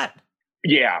city a lot?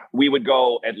 Yeah, we would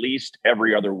go at least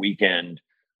every other weekend.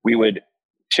 We would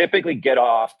typically get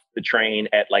off the train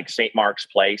at like St. Mark's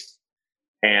Place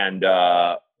and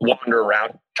wander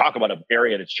around, talk about an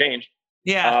area that's changed.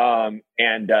 Yeah.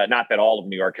 And not that all of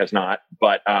New York has not,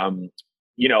 but,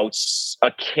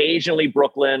 occasionally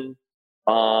Brooklyn.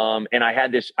 And I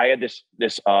had this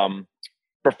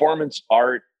performance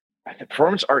art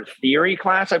theory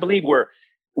class, I believe, where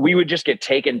we would just get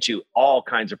taken to all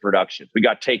kinds of productions. We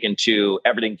got taken to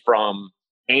everything from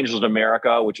Angels of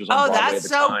America, which was on Broadway that's at the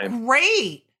so time.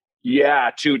 great. Yeah,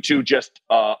 to just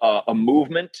a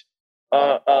movement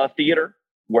theater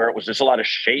where it was just a lot of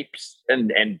shapes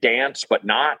and dance, but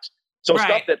not. So Right.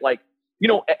 stuff that, like, you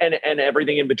know, and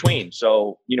everything in between.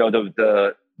 So, you know,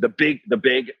 the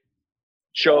big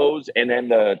shows, and then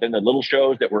the little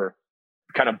shows that were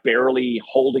kind of barely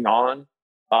holding on.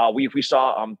 We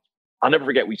saw, I'll never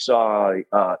forget, we saw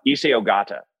Issei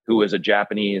Ogata, who is a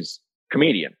Japanese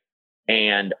comedian,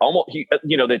 and almost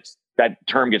you know, that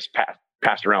term gets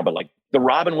passed around, but like the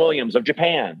Robin Williams of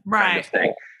Japan kind of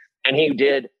thing. And he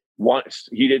did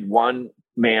one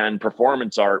man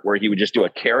performance art where he would just do a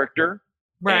character.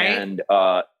 Right. And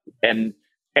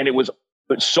it was,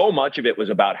 but so much of it was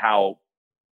about how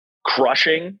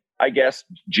crushing, I guess,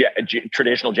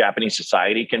 traditional Japanese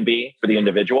society can be for the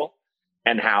individual,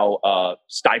 and how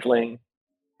stifling.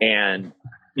 And,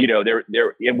 you know,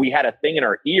 and we had a thing in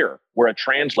our ear where a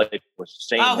translator was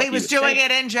saying, he was doing it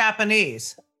in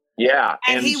Japanese. Yeah.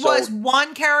 And he was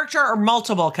one character or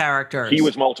multiple characters? He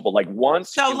was multiple, like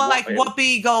once. So like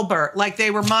Whoopi Goldberg, like they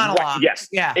were monologues. Right, yes.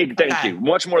 Yeah. Thank you.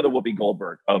 Much more the Whoopi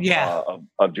Goldberg of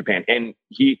Japan. And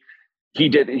he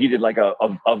did like a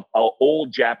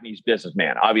old Japanese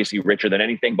businessman, obviously richer than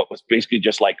anything, but was basically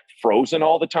just like frozen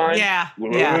all the time. Yeah.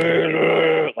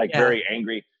 Very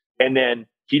angry. And then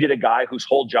he did a guy whose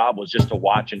whole job was just to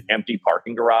watch an empty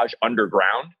parking garage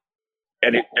underground.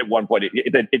 And at one point,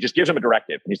 it just gives him a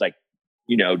directive. And he's like,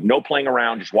 you know, no playing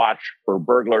around, just watch for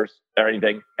burglars or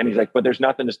anything. And he's like, but there's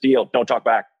nothing to steal. Don't talk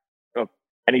back. Oh.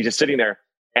 And he's just sitting there.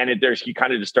 And he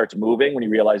kind of just starts moving when he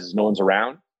realizes no one's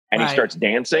around. And he starts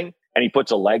dancing, and he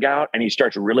puts a leg out, and he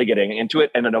starts really getting into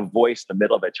it. And then a voice in the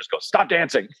middle of it just goes, stop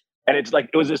dancing. And it's like,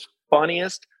 it was this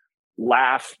funniest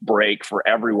laugh break for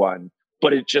everyone.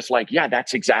 But it's just like, yeah,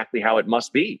 that's exactly how it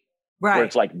must be. Right. Where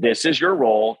it's like, this is your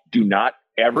role. Do not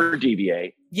ever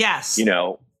deviate. Yes. You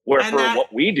know, where for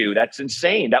what we do, that's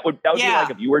insane. That would be like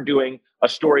if you were doing a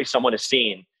story someone has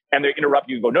seen and they interrupt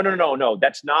you and go, no,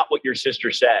 that's not what your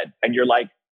sister said. And you're like,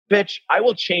 bitch, I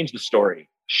will change the story.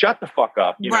 Shut the fuck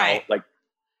up. You know, like,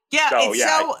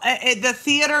 the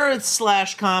theater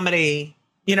 / comedy,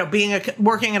 you know,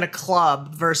 working in a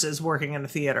club versus working in a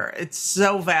theater, it's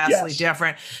so vastly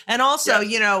different. And also,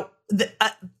 you know,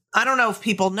 I don't know if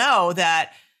people know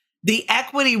that the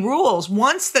equity rules,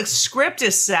 once the script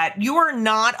is set, you are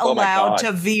not allowed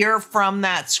to veer from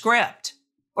that script,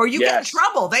 or you get in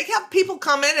trouble. They have people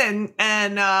come in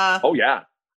and yeah.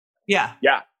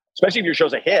 Especially if your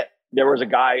show's a hit. There was a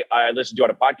guy I listened to on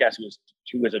a podcast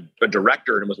who was a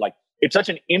director, and was like, it's such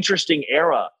an interesting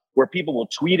era where people will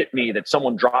tweet at me that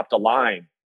someone dropped a line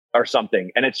or something.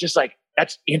 And it's just like,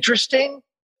 that's interesting.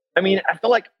 I mean, I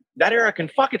feel like that era can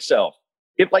fuck itself.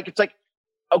 It's like,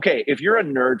 okay, if you're a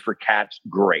nerd for Cats,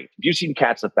 great. If you've seen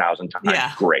Cats 1,000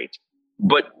 times, great.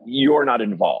 But you're not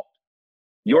involved.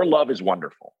 Your love is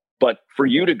wonderful. But for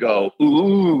you to go,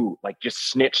 ooh, like just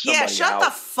snitch somebody out. Yeah, shut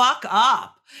the fuck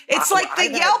up. It's like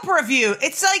the Yelp review.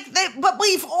 It's like, but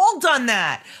we've all done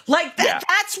that. Like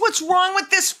that's what's wrong with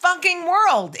this fucking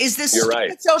world, is this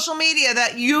stupid social media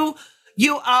that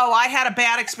I had a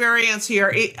bad experience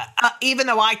here, even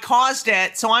though I caused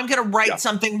it. So I'm going to write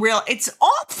something real. It's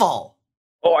awful.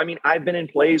 Oh, I mean, I've been in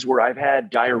plays where I've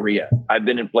had diarrhea. I've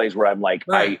been in plays where I'm like,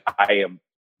 I am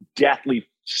deathly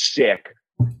sick,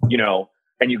 you know,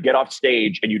 and you get off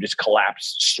stage and you just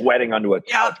collapse sweating onto a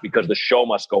couch because the show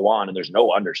must go on and there's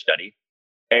no understudy.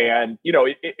 And, you know,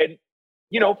 and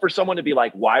you know, for someone to be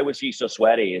like, why was he so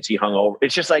sweaty? Is he hungover?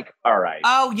 It's just like, all right.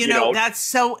 Oh, you know that's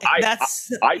so,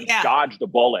 I dodged the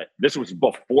bullet. This was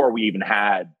before we even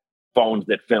had phones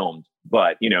that filmed.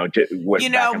 But, you know, back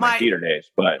in my theater days.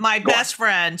 But my best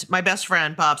friend,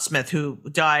 Bob Smith, who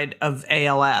died of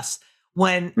ALS,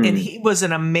 and he was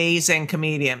an amazing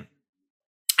comedian,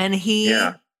 and he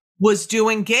was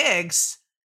doing gigs,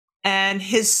 and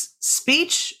his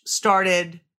speech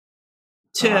started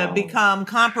to become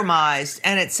compromised,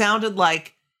 and it sounded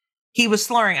like he was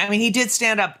slurring. I mean, he did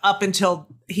stand up until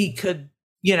he could,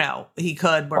 where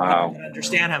people could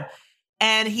understand him.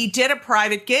 And he did a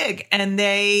private gig, and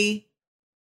they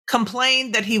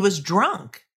complained that he was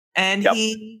drunk, and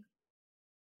he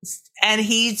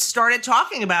started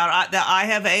talking about that I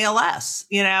have ALS,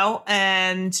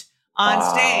 and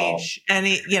on stage, and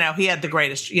he had the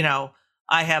greatest,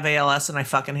 I have ALS and I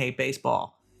fucking hate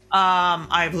baseball.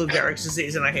 I have Lou Gehrig's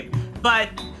disease and I hate, but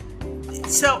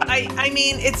so I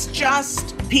mean, it's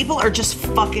just, people are just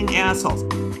fucking assholes.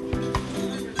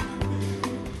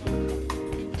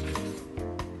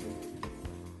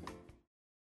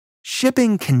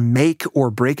 Shipping can make or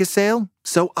break a sale,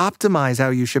 so optimize how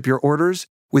you ship your orders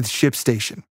with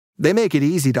ShipStation. They make it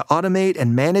easy to automate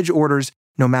and manage orders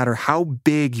no matter how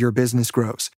big your business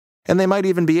grows. And they might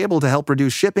even be able to help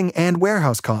reduce shipping and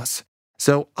warehouse costs.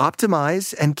 So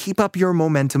optimize and keep up your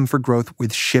momentum for growth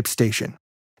with ShipStation.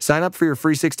 Sign up for your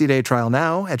free 60-day trial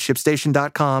now at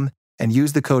ShipStation.com and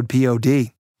use the code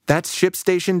POD. That's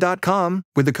ShipStation.com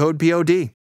with the code POD.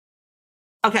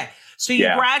 Okay, so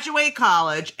you graduate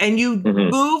college and you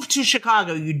move to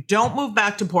Chicago. You don't move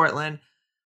back to Portland.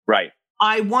 Right.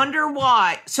 I wonder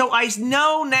why. So I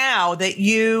know now that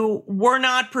you were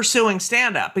not pursuing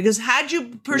stand-up, because had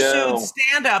you pursued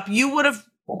stand-up, you would have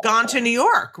gone to New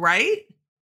York, right?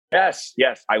 Yes,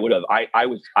 I would have. I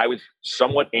was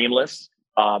somewhat aimless.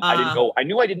 I didn't go. I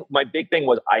knew I didn't. My big thing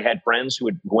was I had friends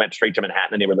who went straight to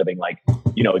Manhattan, and they were living like,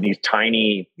 in these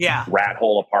tiny rat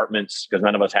hole apartments because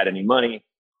none of us had any money.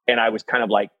 And I was kind of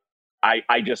like, I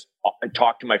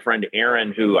talked to my friend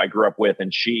Erin, who I grew up with,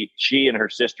 and she and her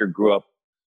sister grew up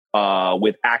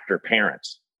with actor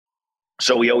parents.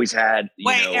 So we always had.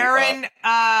 Erin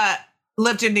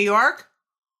lived in New York?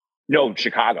 No,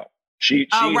 Chicago. She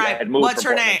right. had moved. What's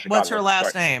her name? What's her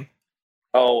last name?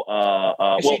 It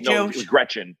was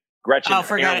Gretchen. Oh,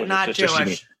 forget it. Not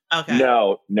Jewish. Okay.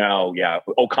 No,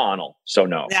 O'Connell. So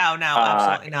no. No,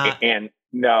 absolutely not.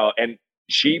 And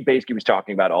she basically was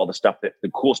talking about all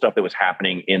the cool stuff that was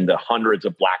happening in the hundreds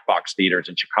of black box theaters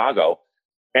in Chicago.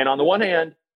 And on the one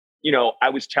hand, I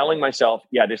was telling myself,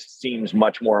 this seems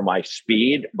much more my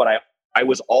speed, but I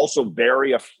was also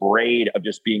very afraid of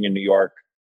just being in New York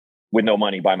with no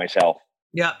money by myself.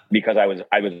 Yeah. Because I was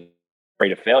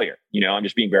afraid of failure. I'm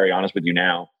just being very honest with you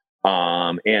now.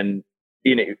 And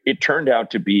it turned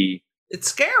out to be, it's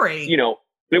scary.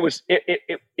 It was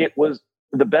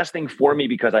the best thing for me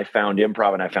because I found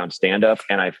improv and I found stand-up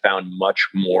and I found much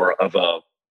more of a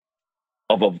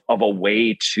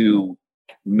way to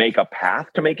make a path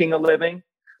to making a living.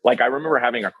 Like I remember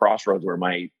having a crossroads where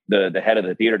the head of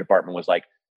the theater department was like,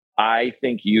 I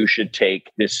think you should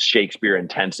take this Shakespeare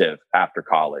intensive after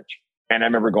college. And I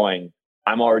remember going,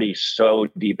 I'm already so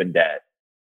deep in debt.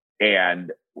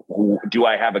 And do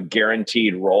I have a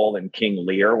guaranteed role in King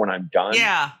Lear when I'm done?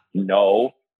 Yeah.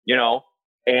 No,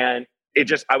 and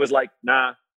I was like,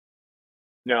 nah,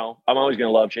 no, I'm always going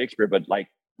to love Shakespeare, but like,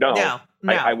 no.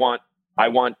 I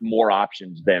want more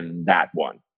options than that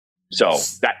one. So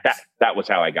that was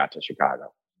how I got to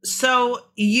Chicago. So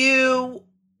you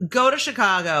go to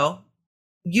Chicago,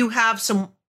 you have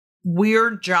some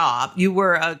weird job. You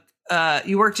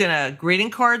worked in a greeting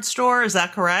card store. Is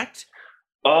that correct?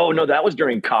 Oh no, that was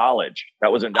during college.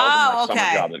 That was my summer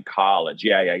job in college.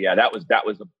 Yeah. That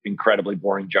was an incredibly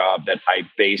boring job that I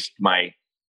based my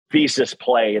thesis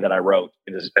play that I wrote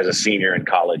as a senior in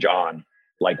college on.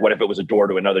 Like, what if it was a door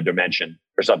to another dimension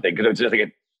or something? Because it was just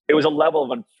like it was a level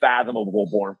of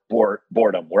unfathomable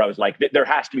boredom where I was like, there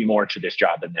has to be more to this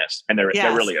job than this, and there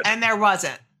really is. And there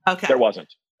wasn't. Okay, there wasn't.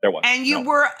 And you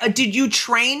were? Did you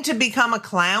train to become a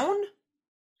clown?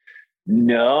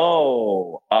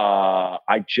 No,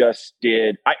 I just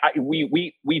did.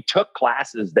 We took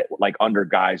classes that were like under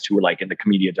guys who were like in the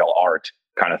Commedia dell'arte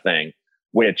kind of thing,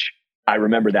 which I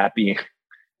remember that being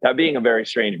a very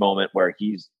strange moment where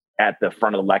he's at the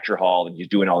front of the lecture hall and he's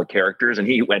doing all the characters, and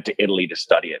he went to Italy to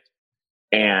study it.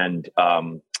 And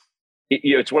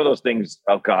it's one of those things.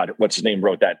 Oh God, what's his name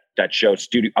wrote that show?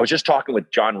 Studio. I was just talking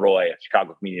with John Roy, a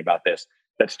Chicago comedian, about this.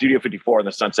 That Studio 54 and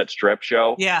the Sunset Strip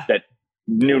show. Yeah. That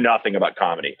knew nothing about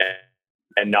comedy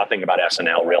and nothing about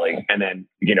SNL really. And then,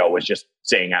 was just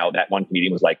saying how that one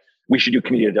comedian was like, we should do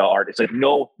Commedia dell'arte. It's like,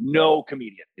 no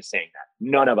comedian is saying that.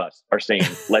 None of us are saying,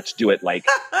 let's do it. Like,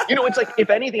 it's like, if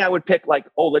anything, I would pick like,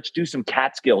 let's do some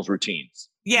Catskills routines.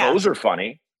 Yeah. Those are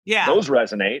funny. Yeah. Those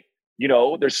resonate.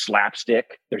 There's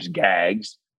slapstick, there's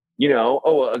gags,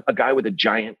 a guy with a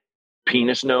giant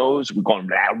penis nose going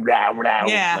rah, rah, rah.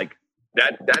 Yeah. Like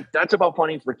that's about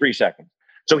funny for 3 seconds.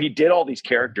 So he did all these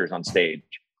characters on stage,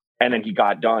 and then he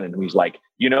got done and he's like,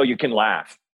 you can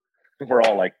laugh. We're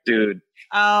all like, dude.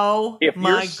 Oh, if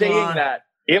you're saying that,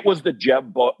 it was the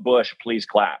Jeb Bush, please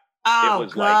clap. Oh, it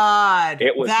was God. Like,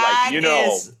 it was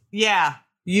like, yeah,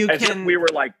 you can. We were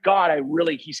like, God,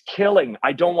 he's killing.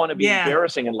 I don't want to be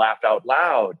embarrassing, and laughed out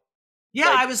loud. Yeah,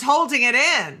 I was holding it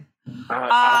in.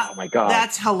 Oh my God.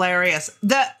 That's hilarious.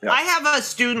 I have a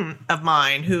student of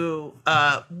mine who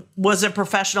was a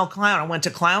professional clown and went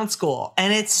to clown school,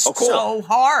 and it's so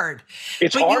hard.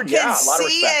 It's hard, a lot of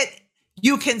respect.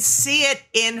 You can see it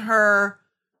in her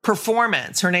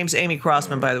performance. Her name's Amy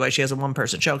Crossman, by the way. She has a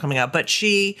one-person show coming up, but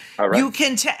you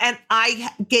can and I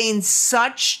gained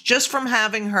such just from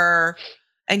having her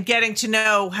and getting to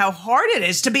know how hard it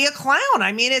is to be a clown.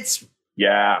 I mean, it's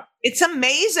Yeah. It's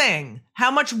amazing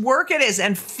how much work it is,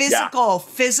 and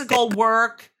physical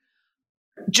work.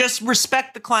 Just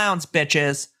respect the clowns,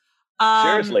 bitches.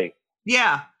 Seriously.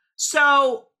 Yeah.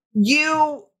 So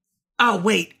oh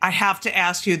wait, I have to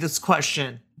ask you this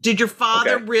question. Did your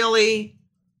father really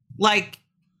like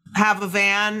have a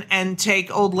van and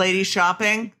take old ladies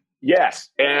shopping? Yes.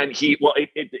 And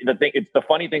the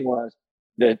funny thing was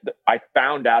that I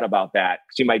found out about that.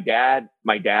 See, my dad,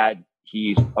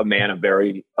 he's a man of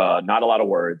very, not a lot of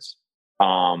words.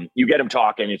 You get him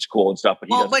talking, it's cool and stuff, but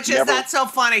that's so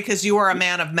funny because you are a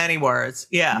man of many words.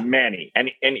 Yeah. Many. And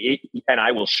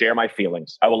I will share my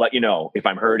feelings. I will let you know if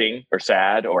I'm hurting or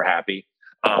sad or happy.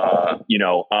 I'm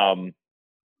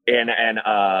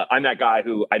that guy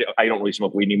who I don't really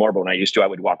smoke weed anymore, but when I used to, I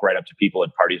would walk right up to people at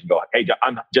parties and go, "Hey,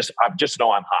 I'm just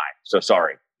know I'm high. So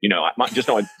sorry. Just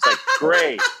know it's like,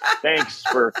 great. Thanks,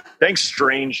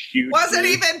 strange, huge. Wasn't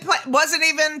even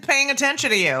paying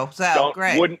attention to you. So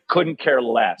great. Couldn't care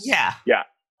less. Yeah. Yeah.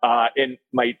 My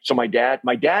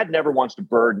dad never wants to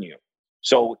burden you.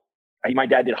 So my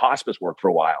dad did hospice work for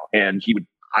a while, and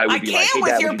I would be like, "Hey, with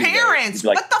Dad, your parents.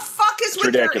 Like, what the fuck is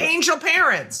with your angel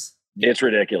parents?" It's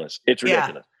ridiculous.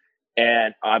 Yeah.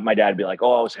 And my dad would be like,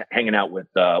 "Oh, I was hanging out with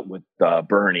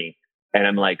Bernie," and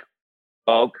I'm like,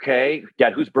 "Okay,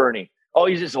 Dad, who's Bernie?" "Oh,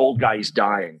 he's this old guy. He's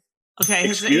dying." Okay,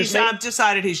 I've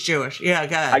decided he's Jewish. Yeah,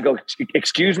 go ahead. I go,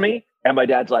 "Excuse me," and my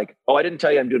dad's like, "Oh, I didn't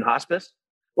tell you I'm doing hospice."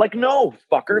 Like, no,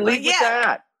 fucker, leave with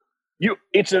that.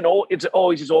 He's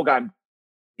this old guy.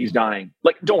 He's dying.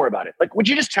 Like, don't worry about it. Like, would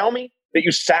you just tell me that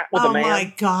you sat with a man? Oh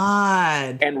my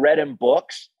God. And read him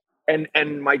books?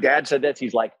 And my dad said this.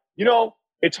 He's like,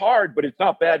 it's hard, but it's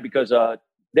not bad because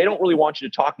they don't really want you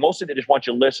to talk. Mostly they just want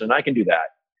you to listen. I can do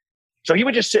that. So he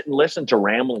would just sit and listen to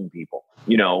rambling people,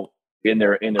 in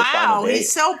their final days.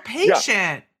 He's so patient.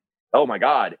 Yeah. Oh my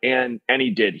God. And he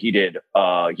did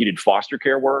foster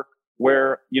care work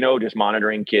where, just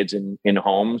monitoring kids in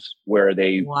homes where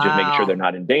they just making sure they're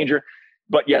not in danger.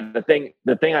 But yeah, the thing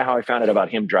how I found out about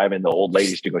him driving the old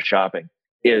ladies to go shopping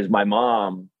is my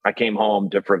mom. I came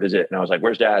home for a visit and I was like,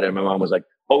 "Where's Dad?" And my mom was like,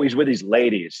 "Oh, he's with these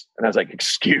ladies." And I was like,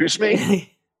 "Excuse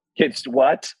me? It's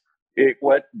what?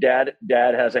 What? Dad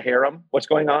has a harem? What's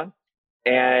going on?"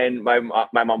 And my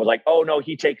mom was like, "Oh no,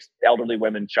 he takes elderly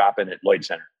women shopping at Lloyd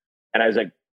Center." And I was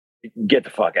like, "Get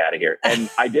the fuck out of here." And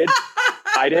I did.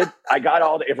 I got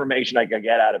all the information I could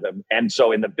get out of him. And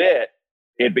so in the bit,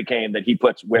 it became that he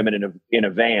puts women in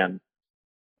a van.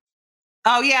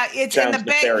 Oh yeah, it's in the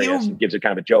bit. And gives it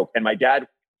kind of a joke. And my dad.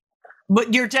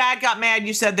 But your dad got mad.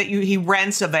 You said that he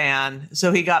rents a van,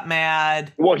 so he got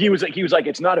mad. Well, he was like,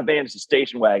 "It's not a van; it's a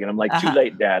station wagon." I'm like, "Too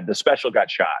late, Dad. The special got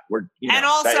shot."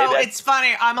 It's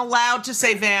funny. I'm allowed to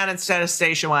say van instead of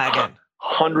station wagon.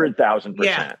 100,000%.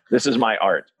 Yeah. This is my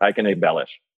art. I can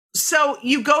embellish. So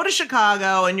you go to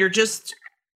Chicago and you're just,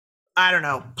 I don't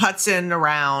know, putzing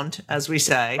around, as we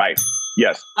say. Right.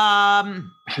 Yes. And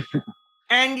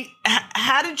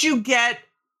how did you get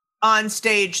on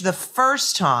stage the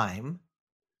first time?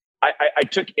 I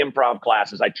took improv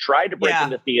classes. I tried to break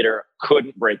into theater,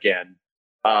 couldn't break in.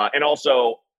 And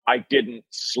also I didn't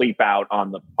sleep out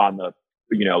on the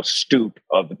stoop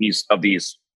of these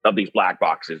black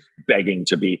boxes begging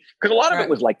to be, because a lot of it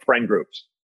was like friend groups.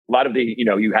 A lot of the,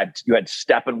 you had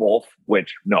Steppenwolf,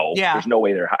 which there's no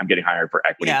way I'm getting hired for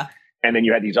equity. Yeah. And then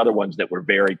you had these other ones that were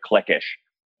very cliquish.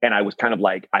 And I was kind of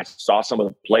like, I saw some of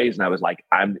the plays and I was like,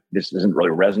 this isn't really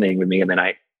resonating with me. And then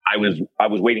I was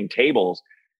waiting tables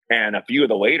and a few of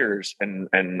the waiters and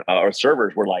our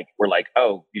servers were like,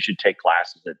 "Oh, you should take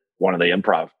classes at one of the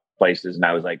improv places." And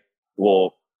I was like,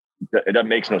 "Well, it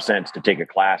makes no sense to take a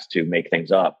class to make things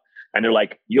up." And they're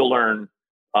like, "You'll learn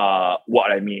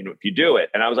what I mean if you do it."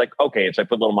 And I was like, "Okay." And so I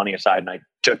put a little money aside and I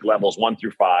took levels 1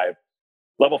 through 5.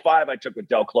 Level 5 I took with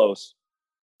Del Close.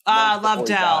 Love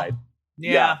Del.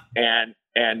 Yeah. And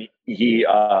he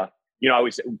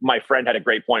my friend had a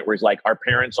great point where he's like, "Our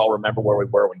parents all remember where we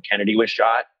were when Kennedy was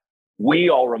shot. We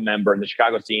all remember in the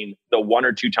Chicago scene the 1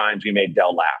 or 2 times we made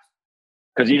Del laugh,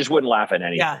 because he just wouldn't laugh at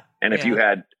anything." Yeah. And if you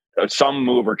had some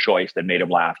move or choice that made him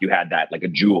laugh, you had that like a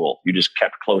jewel you just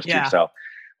kept close to yourself.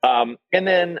 And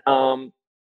then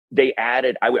they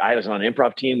added, I was on an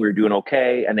improv team. We were doing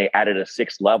okay. And they added a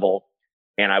 6th level.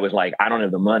 And I was like, I don't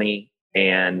have the money.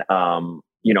 And,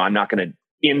 I'm not going to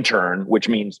intern, which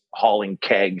means hauling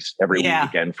kegs every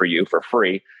weekend for you for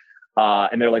free.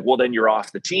 And they're like, "Well, then you're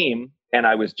off the team." And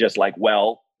I was just like,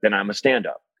 "Well, then I'm a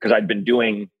stand-up," because I'd been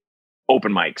doing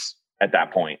open mics at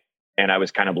that point. And I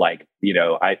was kind of like,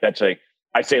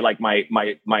 I say like my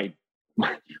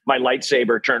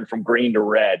lightsaber turned from green to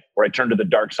red, or I turned to the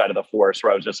dark side of the force,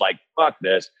 where I was just like, "Fuck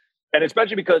this." And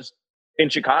especially because in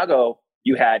Chicago,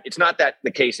 you had, it's not that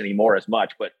the case anymore as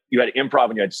much, but you had improv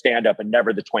and you had stand up, and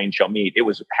never the twain shall meet. It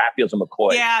was Hatfields and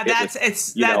McCoy. Yeah,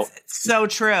 that's so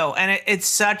true. And it's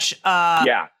such,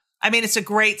 yeah. I mean, it's a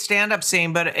great stand-up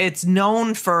scene, but it's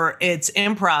known for its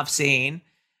improv scene.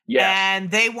 Yes.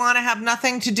 And they want to have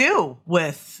nothing to do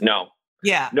with. No.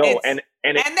 Yeah. No. I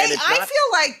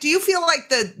feel like, do you feel like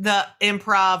the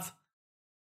improv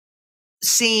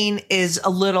scene is a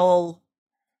little,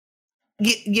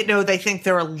 you know, they think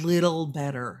they're a little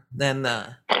better than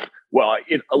the. Well,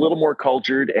 a little more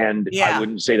cultured, and yeah. I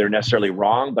wouldn't say they're necessarily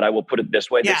wrong, but I will put it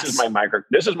this way. Yes.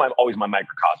 This is always my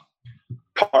microcosm.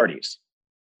 Parties.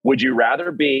 Would you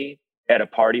rather be at a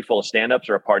party full of stand-ups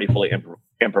or a party full of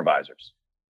improvisers?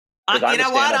 You know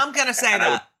what? I'm going to say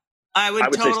that. I would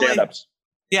totally say stand-ups.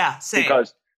 Yeah, same.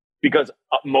 Because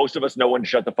most of us know when to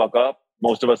shut the fuck up.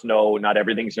 Most of us know not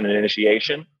everything's an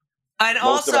initiation. And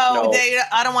also,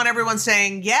 I don't want everyone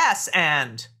saying yes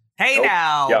and hey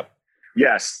now. Yep.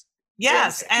 Yes.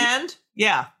 Yes and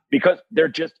yeah. Because they're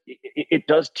just, it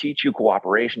does teach you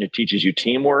cooperation. It teaches you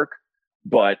teamwork,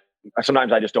 but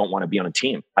sometimes I just don't want to be on a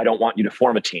team. I don't want you to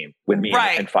form a team with me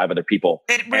and 5 other people.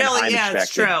 It really,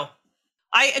 it's true.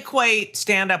 I equate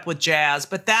stand-up with jazz,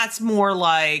 but that's more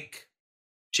like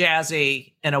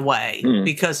jazzy in a way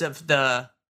because of the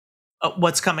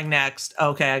what's coming next.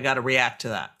 Okay, I got to react to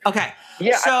that. Okay.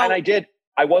 Yeah,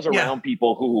 I was around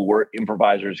people who were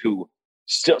improvisers who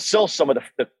still some of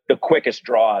the quickest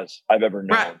draws I've ever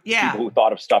known. Right. Yeah. People who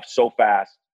thought of stuff so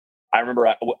fast. I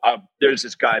remember there's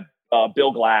this guy,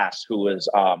 Bill Glass, who is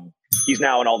he's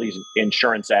now in all these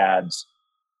insurance ads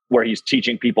where he's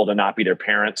teaching people to not be their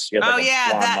parents. He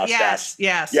has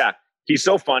yes. Yeah, he's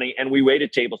so funny. And we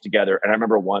waited tables together. And I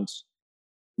remember once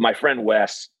my friend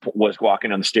Wes was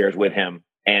walking on the stairs with him,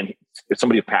 and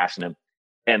somebody was passing him.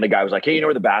 And the guy was like, hey, you know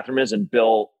where the bathroom is? And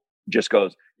Bill just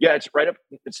goes, yeah, it's right up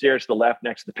the stairs to the left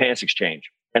next to the pants exchange.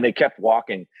 And they kept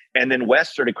walking. And then Wes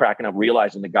started cracking up,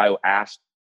 realizing the guy who asked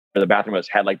for the bathroom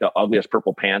had like the ugliest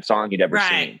purple pants on he'd ever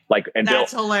seen. And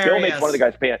that's hilarious. Bill makes one of the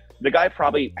guy's pants. The guy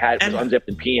probably was unzipped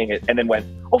and peeing it, and then went,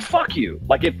 "Oh fuck you!"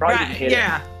 Like it probably didn't hit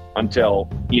him until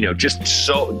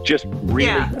just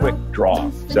really quick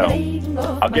draw. So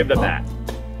I'll give them that.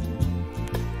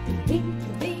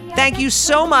 Thank you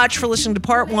so much for listening to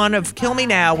part 1 of Kill Me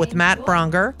Now with Matt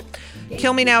Braunger.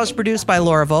 Kill Me Now is produced by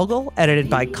Laura Vogel, edited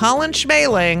by Colin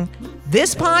Schmaling.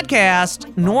 This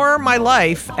podcast, nor my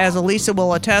life, as Elisa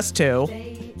will attest to,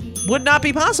 would not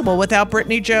be possible without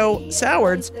Brittany Jo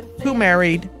Sowards, who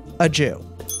married a Jew.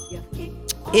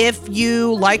 If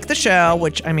you like the show,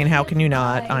 which, I mean, how can you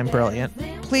not? I'm brilliant.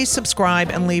 Please subscribe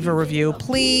and leave a review.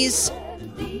 Please.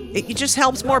 It just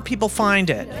helps more people find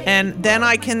it. And then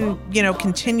I can,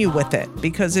 continue with it,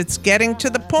 because it's getting to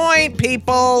the point,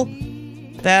 people,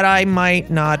 that I might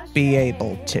not be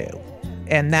able to.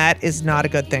 And that is not a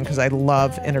good thing, because I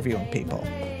love interviewing people.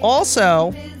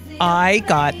 Also, I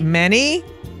got many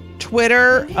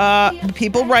Twitter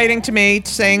people writing to me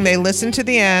saying they listened to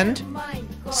the end.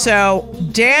 So,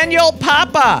 Daniel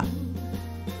Papa,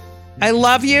 I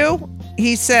love you.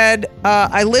 He said,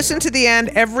 I listened to the end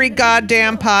every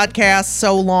goddamn podcast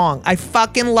so long. I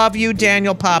fucking love you,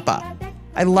 Daniel Papa.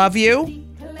 I love you.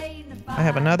 I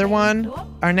have another one.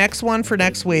 Our next one for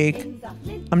next week.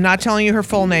 I'm not telling you her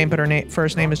full name, but her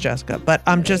first name is Jessica. But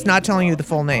I'm just not telling you the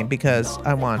full name because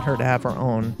I want her to have her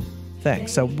own thing.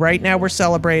 So right now we're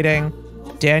celebrating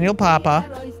Daniel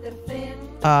Papa.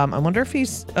 I wonder if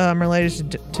he's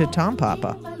related to Tom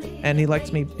Papa. And he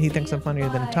likes me. He thinks I'm funnier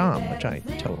than Tom, which I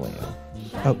totally am.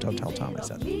 Oh, don't tell Tom I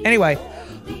said. Anyway,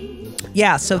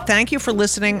 yeah, so thank you for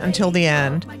listening until the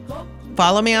end.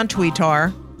 Follow me on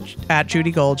Twitter at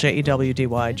Judy Gold,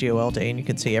 JEWDYGOLD, and you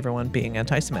can see everyone being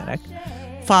anti-Semitic.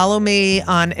 Follow me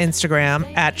on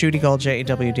Instagram at Judy Gold,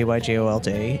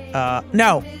 JEWDYGOLD.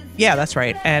 Yeah, that's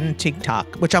right. And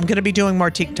TikTok, which I'm going to be doing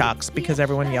more TikToks because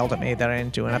everyone yelled at me that I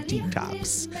didn't do enough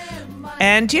TikToks.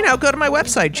 And, go to my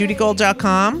website,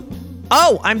 judygold.com.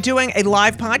 Oh, I'm doing a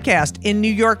live podcast in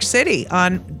New York City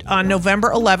on November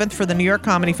 11th for the New York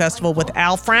Comedy Festival with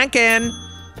Al Franken.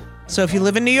 So if you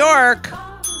live in New York,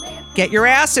 get your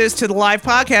asses to the live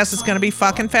podcast. It's going to be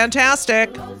fucking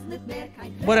fantastic.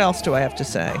 What else do I have to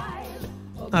say?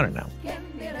 I don't know.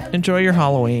 Enjoy your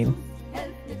Halloween.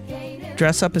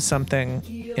 Dress up as something,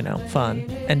 fun.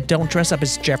 And don't dress up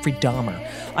as Jeffrey Dahmer.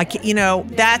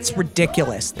 That's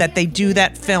ridiculous that they do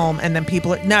that film and then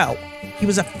people no. He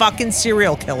was a fucking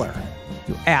serial killer.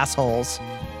 You assholes.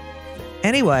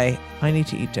 Anyway, I need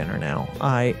to eat dinner now.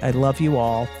 I love you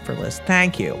all for listening.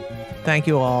 Thank you. Thank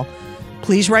you all.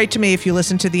 Please write to me if you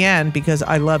listen to the end because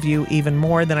I love you even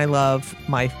more than I love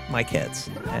my kids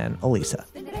and Elisa.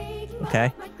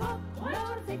 Okay.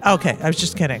 Okay, I was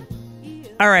just kidding.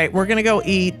 All right, we're going to go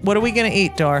eat. What are we going to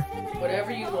eat, Dar?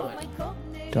 Whatever you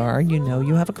want. Dar, you know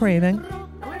you have a craving. No,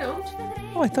 I don't.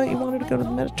 Oh, I thought you wanted to go to the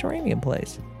Mediterranean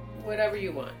place. Whatever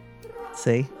you want.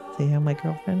 See how my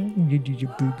girlfriend is? You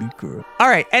booby girl. All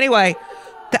right, anyway.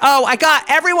 I got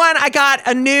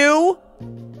a new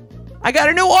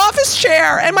office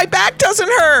chair and my back doesn't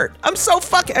hurt. I'm so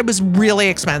fucking, it was really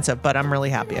expensive, but I'm really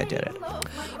happy I did it.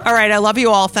 All right, I love you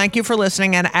all. Thank you for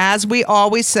listening. And as we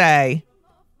always say,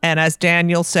 and as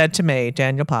Daniel said to me,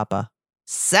 Daniel Papa,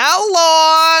 so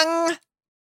long.